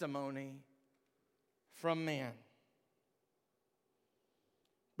testimony from man.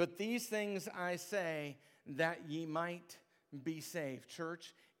 But these things I say, that ye might be saved.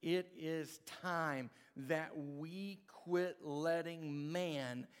 Church, It is time that we quit letting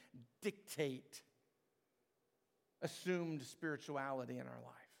man dictate assumed spirituality in our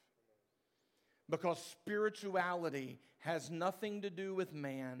life. Because spirituality has nothing to do with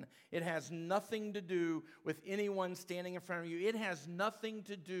man. It has nothing to do with anyone standing in front of you. It has nothing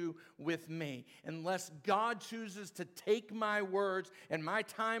to do with me. Unless God chooses to take my words and my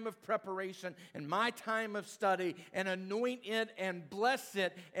time of preparation and my time of study and anoint it and bless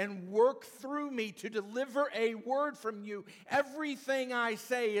it and work through me to deliver a word from you, everything I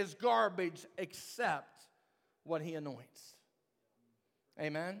say is garbage except what He anoints.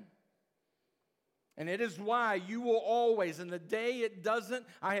 Amen? And it is why you will always, and the day it doesn't,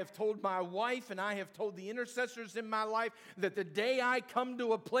 I have told my wife and I have told the intercessors in my life that the day I come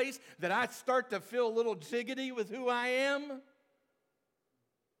to a place that I start to feel a little jiggity with who I am,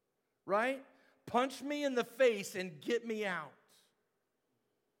 right? Punch me in the face and get me out.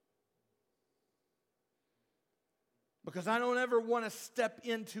 Because I don't ever want to step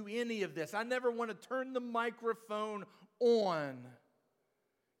into any of this. I never want to turn the microphone on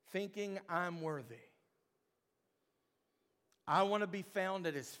thinking I'm worthy. I want to be found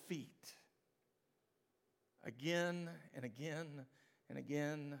at His feet again and again and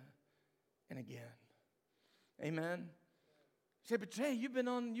again and again. Amen. You say, but Jay, you've been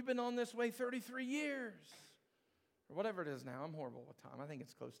on this way 33 years. Or whatever it is now. I'm horrible with time. I think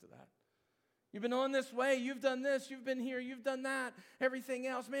it's close to that. You've been on this way. You've done this. You've been here. You've done that. Everything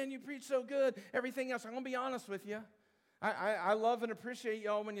else. Man, you preach so good. Everything else. I'm going to be honest with you. I love and appreciate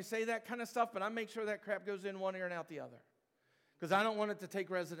y'all when you say that kind of stuff, but I make sure that crap goes in one ear and out the other. Because I don't want it to take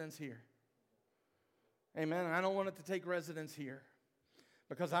residence here. Amen. I don't want it to take residence here.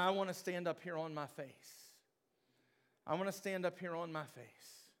 Because I want to stand up here on my face. I want to stand up here on my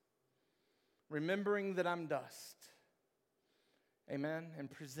face. Remembering that I'm dust. Amen. And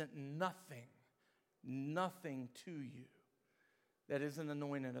present nothing to you that isn't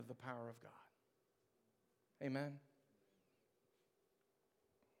anointed of the power of God. Amen.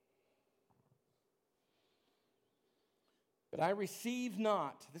 But I receive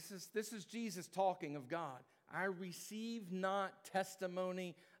not, this is Jesus talking of God. I receive not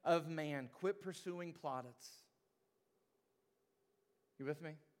testimony of man. Quit pursuing plaudits. You with me?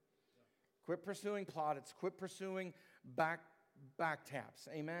 Yeah. Quit pursuing plaudits. Quit pursuing back taps.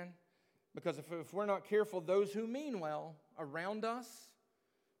 Amen? Because if we're not careful, those who mean well around us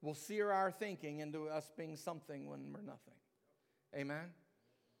will sear our thinking into us being something when we're nothing. Amen?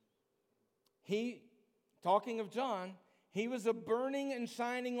 Talking of John, he was a burning and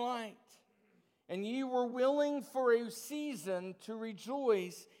shining light, and ye were willing for a season to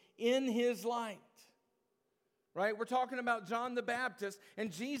rejoice in his light. Right? We're talking about John the Baptist, and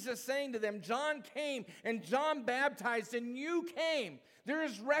Jesus saying to them, John came and John baptized, and you came. There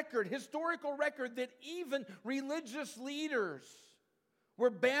is historical record, that even religious leaders were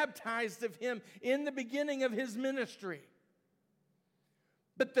baptized of him in the beginning of his ministry.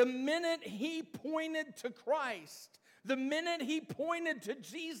 But the minute he pointed to Christ, the minute he pointed to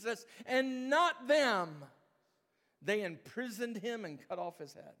Jesus and not them, they imprisoned him and cut off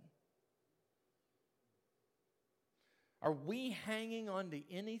his head. Are we hanging on to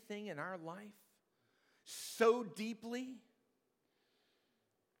anything in our life so deeply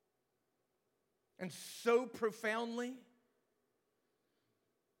and so profoundly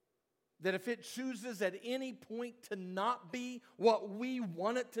that if it chooses at any point to not be what we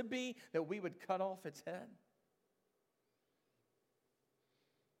want it to be, that we would cut off its head?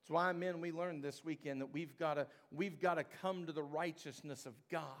 That's why, men, we learned this weekend that we've got to come to the righteousness of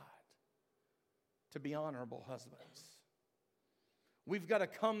God to be honorable husbands. We've got to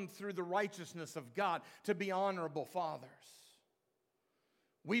come through the righteousness of God to be honorable fathers.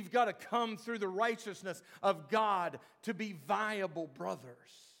 We've got to come through the righteousness of God to be viable brothers.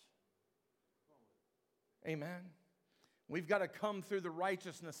 Amen. We've got to come through the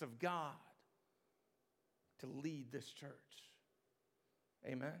righteousness of God to lead this church.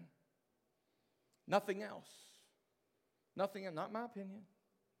 Amen. Nothing else. Nothing, not my opinion.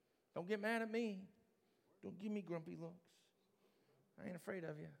 Don't get mad at me. Don't give me grumpy looks. I ain't afraid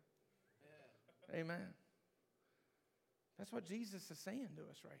of you. Yeah. Amen. That's what Jesus is saying to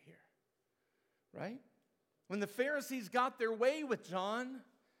us right here. Right? When the Pharisees got their way with John,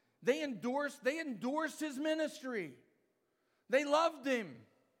 they endorsed his ministry. They loved him.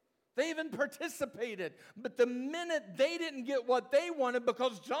 They even participated. But the minute they didn't get what they wanted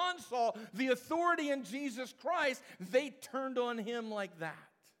because John saw the authority in Jesus Christ, they turned on him like that.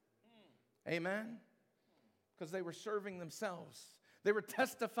 Amen? Because they were serving themselves. They were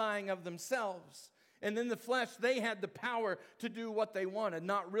testifying of themselves And in the flesh, they had the power to do what they wanted,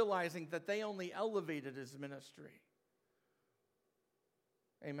 not realizing that they only elevated his ministry.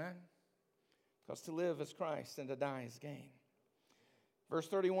 Amen? Because to live is Christ and to die is gain. Verse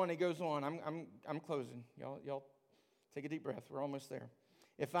 31, he goes on. I'm closing. Y'all take a deep breath. We're almost there.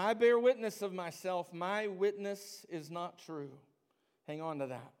 If I bear witness of myself, my witness is not true. Hang on to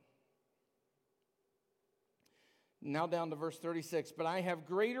that. Now down to verse 36. But I have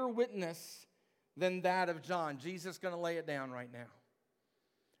greater witness than that of John. Jesus is going to lay it down right now.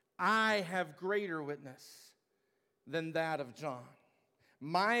 I have greater witness than that of John.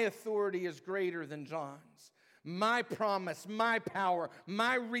 My authority is greater than John's. My promise, my power,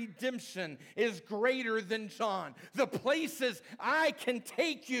 my redemption is greater than John. The places I can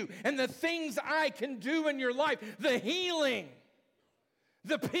take you and the things I can do in your life, the healing,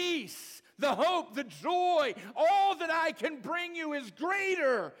 the peace, the hope, the joy, all that I can bring you is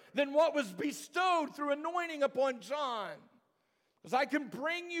greater than what was bestowed through anointing upon John. Because I can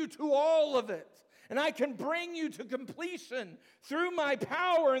bring you to all of it. And I can bring you to completion through my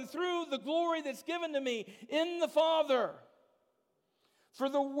power and through the glory that's given to me in the Father. For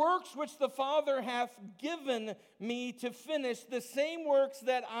the works which the Father hath given me to finish, the same works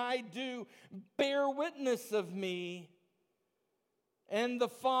that I do, bear witness of me, and the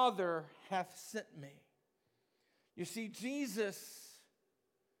Father hath sent me. You see, Jesus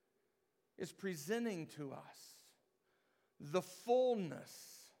is presenting to us the fullness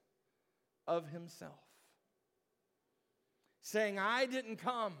of himself, saying, I didn't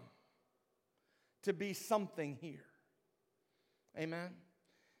come to be something here. Amen.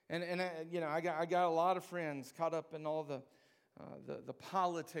 And I got a lot of friends caught up in all the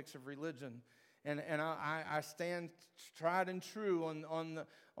politics of religion, and I stand tried and true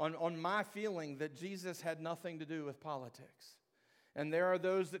on my feeling that Jesus had nothing to do with politics. And there are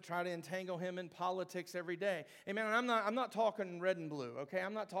those that try to entangle him in politics every day. Amen. And I'm not talking red and blue, okay?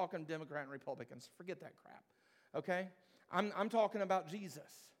 I'm not talking Democrat and Republicans. Forget that crap, okay? I'm talking about Jesus.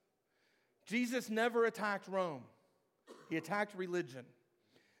 Jesus never attacked Rome. He attacked religion.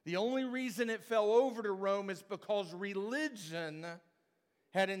 The only reason it fell over to Rome is because religion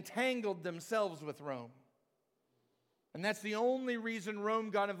had entangled themselves with Rome. And that's the only reason Rome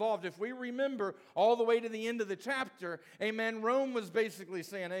got involved. If we remember all the way to the end of the chapter, amen, Rome was basically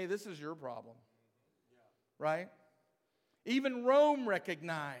saying, hey, this is your problem. Right? Even Rome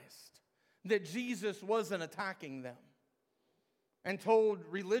recognized that Jesus wasn't attacking them and told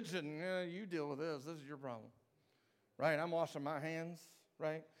religion, you deal with this. This is your problem. Right? I'm washing my hands.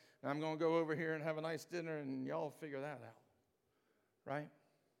 Right? And I'm going to go over here and have a nice dinner and y'all figure that out. Right?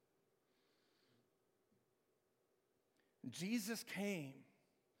 Jesus came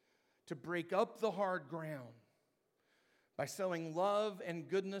to break up the hard ground by sowing love and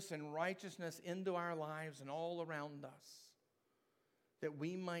goodness and righteousness into our lives and all around us, that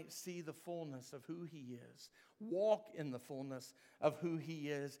we might see the fullness of who he is, walk in the fullness of who he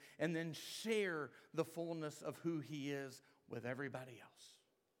is, and then share the fullness of who he is with everybody else.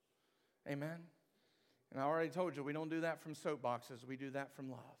 Amen? And I already told you, we don't do that from soapboxes. We do that from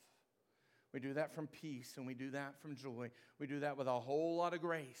love. We do that from peace, and we do that from joy. We do that with a whole lot of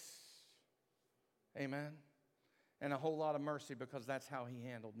grace. Amen? And a whole lot of mercy, because that's how he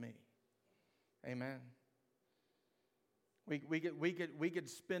handled me. Amen? We could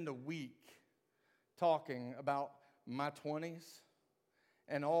spend a week talking about my 20s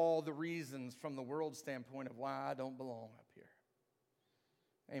and all the reasons from the world standpoint of why I don't belong up here.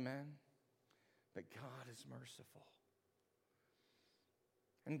 Amen? But God is merciful.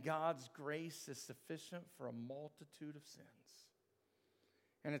 And God's grace is sufficient for a multitude of sins.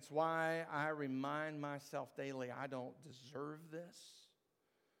 And it's why I remind myself daily, I don't deserve this.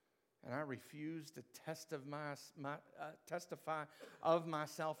 And I refuse to testify of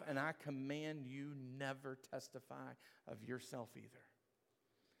myself. And I command you never testify of yourself either.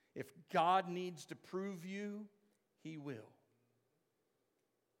 If God needs to prove you, he will.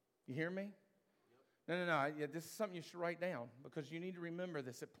 You hear me? No. This is something you should write down, because you need to remember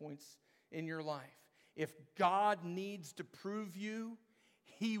this at points in your life. If God needs to prove you,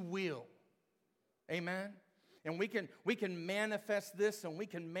 he will. Amen? And we can manifest this and we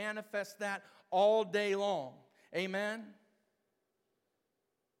can manifest that all day long. Amen?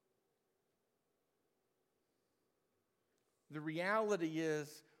 The reality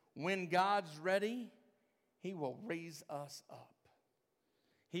is, when God's ready, he will raise us up.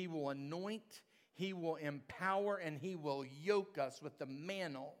 He will anoint, he will empower, and he will yoke us with the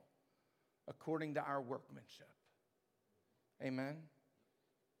mantle according to our workmanship. Amen?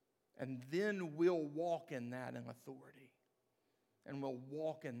 And then we'll walk in that in authority. And we'll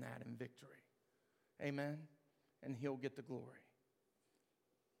walk in that in victory. Amen? And He'll get the glory.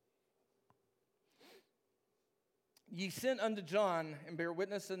 Ye sent unto John, and bear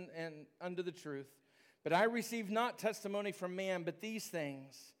witness and unto the truth. But I receive not testimony from man, but these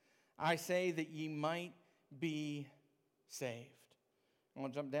things I say, that ye might be saved. I'm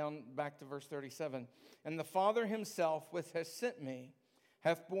going to jump down back to verse 37. And the Father himself, which has sent me,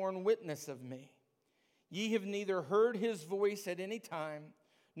 hath borne witness of me. Ye have neither heard his voice at any time,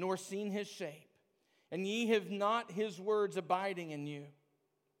 nor seen his shape. And ye have not his words abiding in you.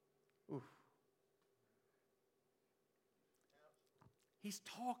 Oof. He's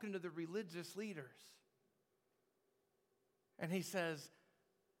talking to the religious leaders. And he says,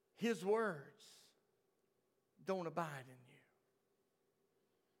 his words don't abide in you.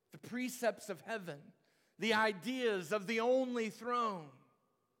 The precepts of heaven, the ideas of the only throne,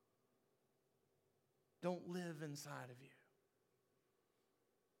 don't live inside of you.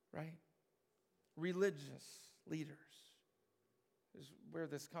 Right? Religious leaders is where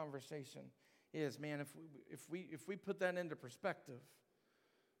this conversation is. Man, if we put that into perspective,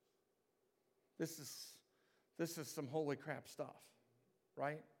 this is some holy crap stuff,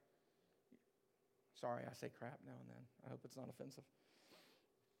 right? Sorry, I say crap now and then. I hope it's not offensive.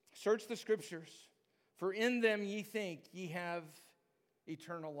 Search the scriptures, for in them ye think ye have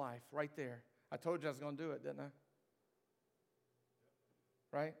eternal life. Right there. I told you I was going to do it, didn't I?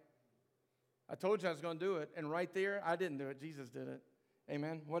 Right? I told you I was going to do it, and right there, I didn't do it. Jesus did it.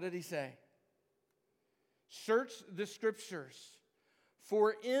 Amen. What did he say? Search the scriptures,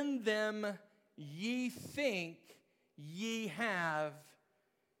 for in them ye think ye have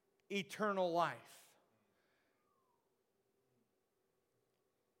eternal life.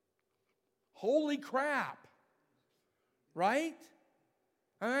 Holy crap. Right?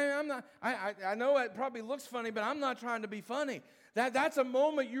 I know it probably looks funny, but I'm not trying to be funny. That's a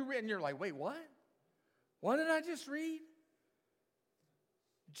moment you read and you're like, wait, what? What did I just read?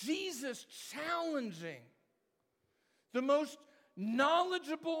 Jesus challenging the most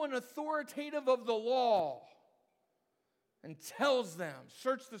knowledgeable and authoritative of the law and tells them,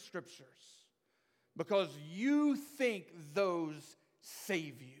 search the scriptures because you think those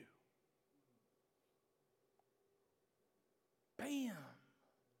save you. Bam.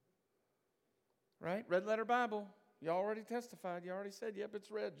 Right? Red letter Bible. You already testified. You already said, yep,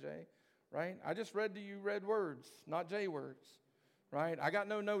 it's red, Jay. Right? I just read to you red words, not J words. Right? I got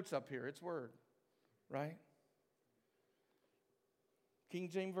no notes up here. It's word. Right? King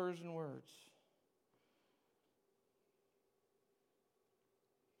James Version words.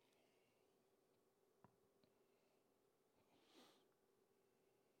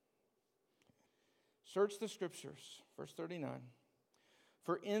 Search the scriptures, verse 39.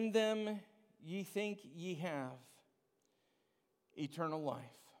 For in them ye think ye have eternal life.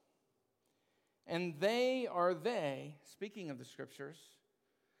 And they are they, speaking of the scriptures,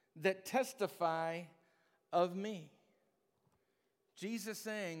 that testify of me. Jesus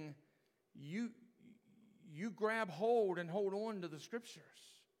saying, you grab hold and hold on to the scriptures,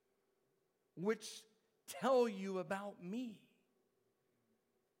 which tell you about me.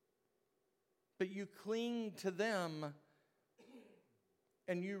 But you cling to them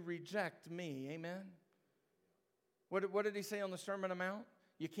and you reject me. Amen? What did he say on the Sermon on the Mount?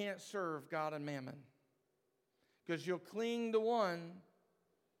 You can't serve God and mammon. Because you'll cling to one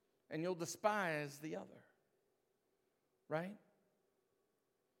and you'll despise the other. Right?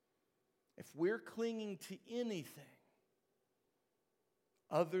 If we're clinging to anything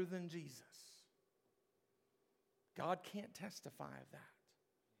other than Jesus, God can't testify of that.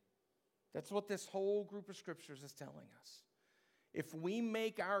 That's what this whole group of scriptures is telling us. If we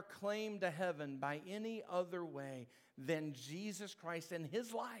make our claim to heaven by any other way than Jesus Christ and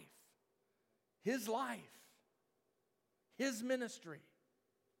His life, His ministry,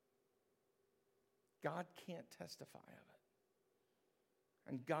 God can't testify of it.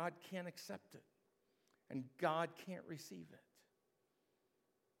 And God can't accept it. And God can't receive it.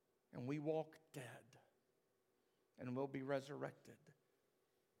 And we walk dead. And we'll be resurrected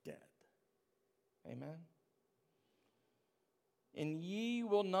dead. Amen? And ye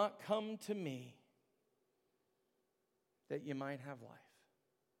will not come to me that ye might have life.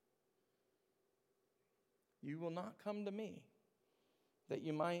 You will not come to me that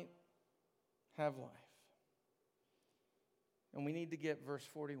you might have life. And we need to get verse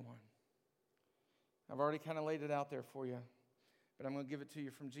 41. I've already kind of laid it out there for you, but I'm going to give it to you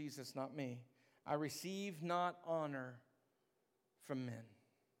from Jesus, not me. I receive not honor from men.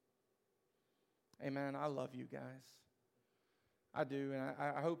 Amen. I love you guys. I do, and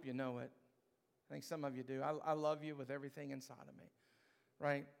I hope you know it. I think some of you do. I love you with everything inside of me,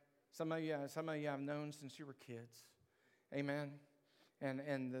 right? Some of you I've known since you were kids. Amen.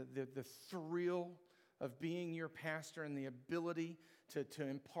 And the thrill of being your pastor and the ability to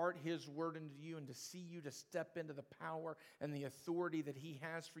impart His word into you and to see you to step into the power and the authority that He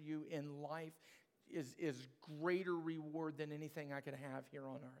has for you in life is greater reward than anything I could have here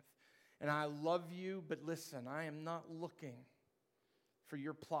on earth. And I love you, but listen, I am not looking for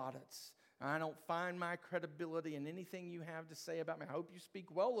your plaudits. I don't find my credibility in anything you have to say about me. I hope you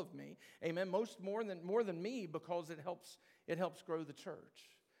speak well of me. Amen. More than me, because it helps grow the church.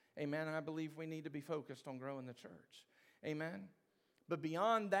 Amen. I believe we need to be focused on growing the church. Amen. But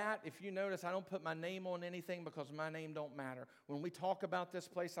beyond that, if you notice, I don't put my name on anything because my name don't matter. When we talk about this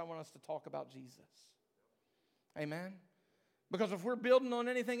place, I want us to talk about Jesus. Amen. Because if we're building on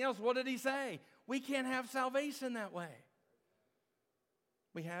anything else, what did He say? We can't have salvation that way.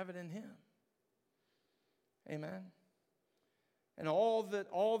 We have it in Him. Amen. And all that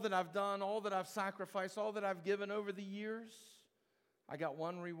I've done, all that I've sacrificed, all that I've given over the years, I got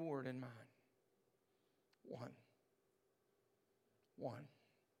one reward in mind. One.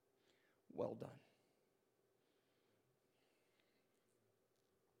 Well done.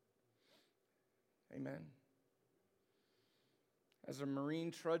 Amen. As a Marine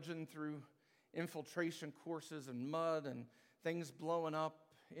trudging through infiltration courses and mud and things blowing up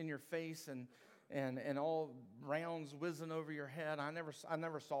in your face and all rounds whizzing over your head, I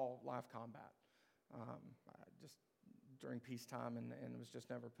never saw live combat. Just during peacetime and was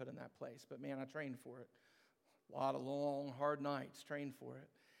just never put in that place. But man, I trained for it. A lot of long, hard nights trained for it.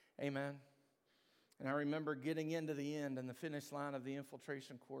 Amen. And I remember getting into the end and the finish line of the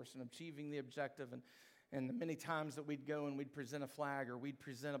infiltration course and achieving the objective, and the many times that we'd go and we'd present a flag or we'd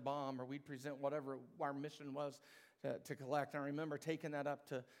present a bomb or we'd present whatever our mission was to collect. And I remember taking that up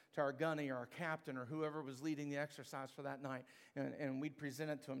to our gunny or our captain or whoever was leading the exercise for that night, and we'd present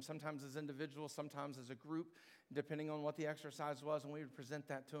it to them, sometimes as individuals, sometimes as a group, depending on what the exercise was, and we would present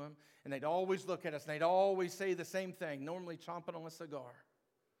that to them. And they'd always look at us, and they'd always say the same thing, normally chomping on a cigar,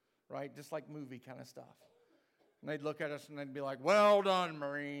 right? Just like movie kind of stuff. And they'd look at us, and they'd be like, "Well done,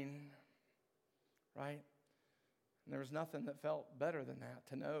 Marine," right? And there was nothing that felt better than that,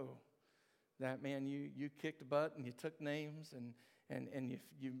 to know that, man, you kicked butt, and you took names, and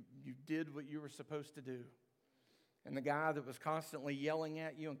you did what you were supposed to do. And the guy that was constantly yelling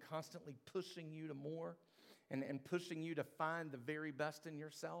at you and constantly pushing you to more, and pushing you to find the very best in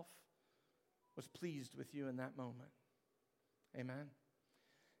yourself, was pleased with you in that moment. Amen?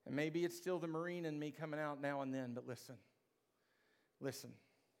 And maybe it's still the Marine in me coming out now and then, but listen.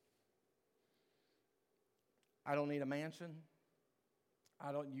 I don't need a mansion.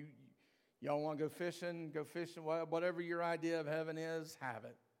 Y'all want to go fishing, whatever your idea of heaven is, have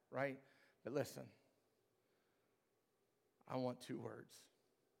it, right? But listen, I want 2 words.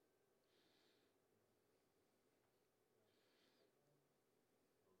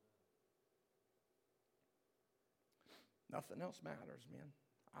 Nothing else matters, man.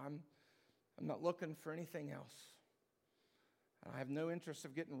 I'm not looking for anything else. I have no interest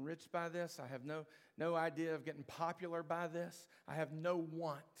of getting rich by this. I have no idea of getting popular by this. I have no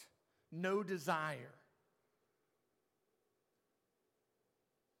want, no desire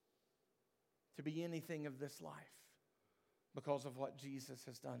to be anything of this life because of what Jesus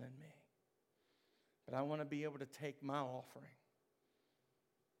has done in me. But I want to be able to take my offering,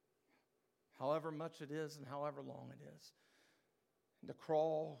 however much it is and however long it is, and to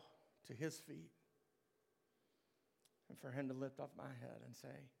crawl to His feet and for Him to lift up my head and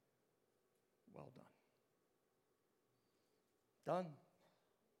say, "Well done."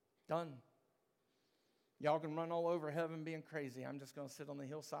 Done. Y'all can run all over heaven being crazy. I'm just going to sit on the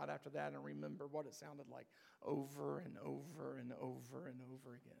hillside after that and remember what it sounded like over and over and over and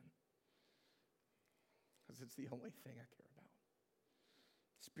over again. Because it's the only thing I care about.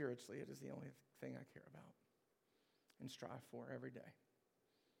 Spiritually, it is the only thing I care about and strive for every day.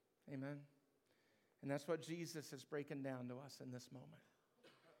 Amen? And that's what Jesus is breaking down to us in this moment.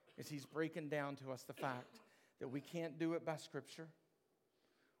 Is He's breaking down to us the fact that we can't do it by Scripture.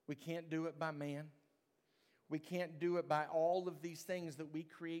 We can't do it by man. We can't do it by all of these things that we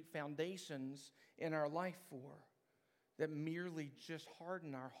create foundations in our life for, that merely just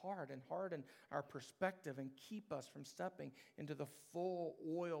harden our heart and harden our perspective and keep us from stepping into the full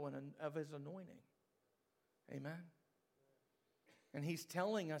oil of His anointing. Amen? And He's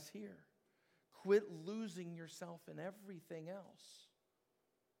telling us here, quit losing yourself in everything else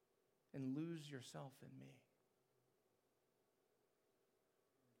and lose yourself in me.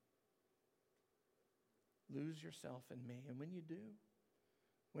 Lose yourself in me. And when you do,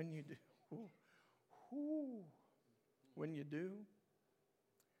 when you do,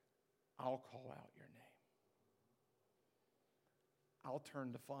 I'll call out your name. I'll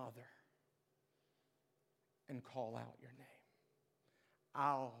turn to Father and call out your name.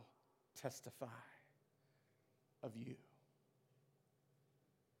 I'll testify of you.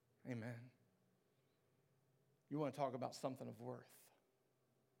 Amen. You want to talk about something of worth?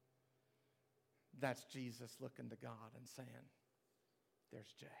 That's Jesus looking to God and saying,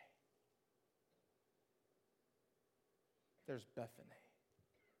 there's Jay. There's Bethany.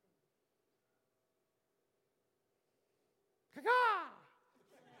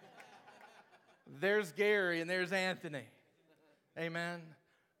 There's Gary and there's Anthony. Amen.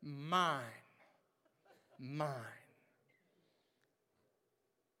 Mine.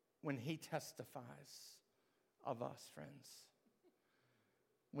 When he testifies of us, friends,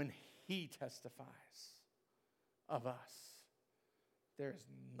 when he testifies of us, there is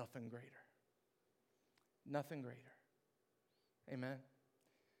nothing greater. Nothing greater. Amen.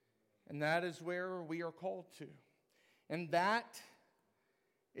 And that is where we are called to. And that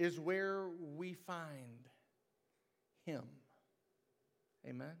is where we find him.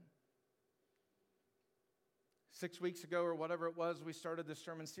 Amen. 6 weeks ago or whatever it was, we started this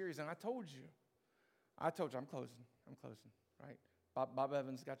sermon series, and I told you, I'm closing, right? Bob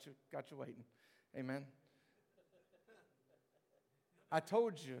Evans got you waiting. Amen. I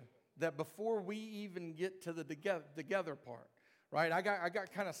told you that before we even get to the together part, right? I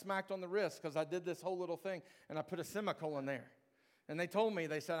got kind of smacked on the wrist because I did this whole little thing, and I put a semicolon there. And they told me,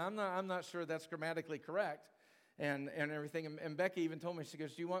 they said, I'm not sure that's grammatically correct and everything. And Becky even told me, she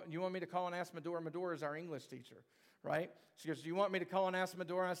goes, do you want me to call and ask Medora? Medora is our English teacher, right? She goes, do you want me to call and ask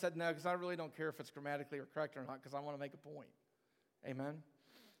Medora? I said, no, because I really don't care if it's grammatically or correct or not, because I want to make a point. Amen?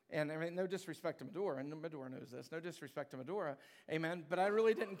 And I mean, no disrespect to Medora, and Medora knows this, no disrespect to Medora, amen? But I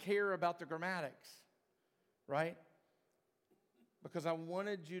really didn't care about the grammatics, right? Because I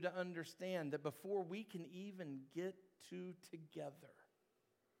wanted you to understand that before we can even get to together,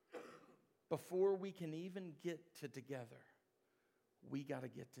 we got to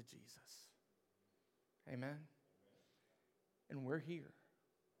get to Jesus. Amen? And we're here.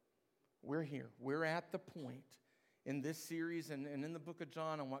 We're at the point in this series and in the book of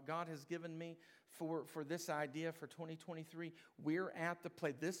John and what God has given me for this idea for 2023. We're at the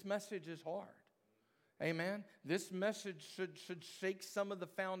place. This message is hard. Amen? This message should shake some of the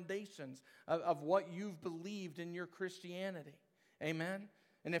foundations of what you've believed in your Christianity. Amen?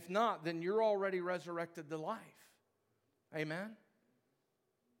 And if not, then you're already resurrected to life. Amen?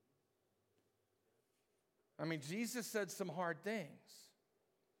 I mean, Jesus said some hard things.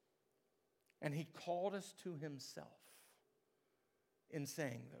 And he called us to himself in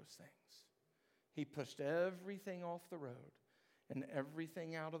saying those things. He pushed everything off the road and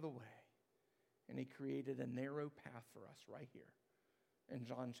everything out of the way. And he created a narrow path for us right here in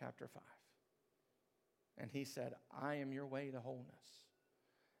John chapter 5. And he said, I am your way to wholeness.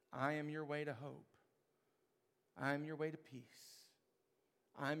 I am your way to hope. I am your way to peace.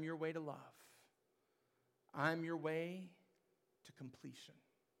 I'm your way to love. I'm your way to completion.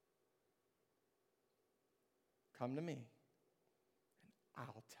 Come to me, and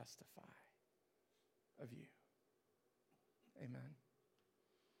I'll testify of you. Amen.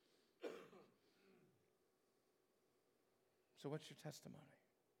 So what's your testimony?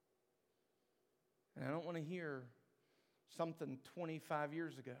 And I don't want to hear something 25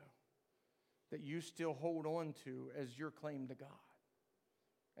 years ago that you still hold on to as your claim to God.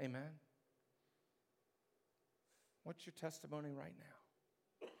 Amen. What's your testimony right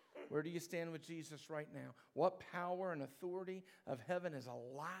now? Where do you stand with Jesus right now? What power and authority of heaven is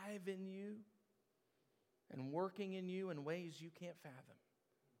alive in you and working in you in ways you can't fathom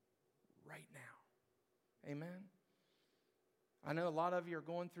right now? Amen. I know a lot of you are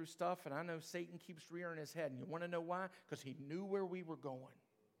going through stuff, and I know Satan keeps rearing his head. And you want to know why? Because he knew where we were going.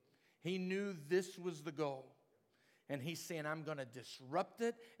 He knew this was the goal. And he's saying, I'm going to disrupt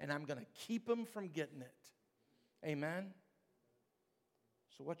it, and I'm going to keep them from getting it. Amen?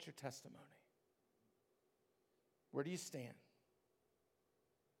 So what's your testimony? Where do you stand?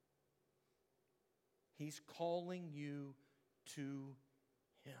 He's calling you to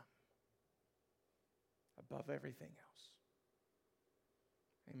him above everything else.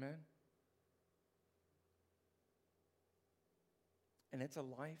 Amen? And it's a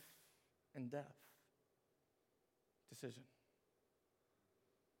life and death decision.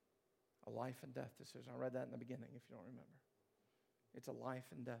 A life and death decision. I read that in the beginning if you don't remember. It's a life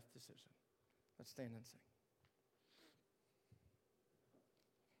and death decision. Let's stand and sing.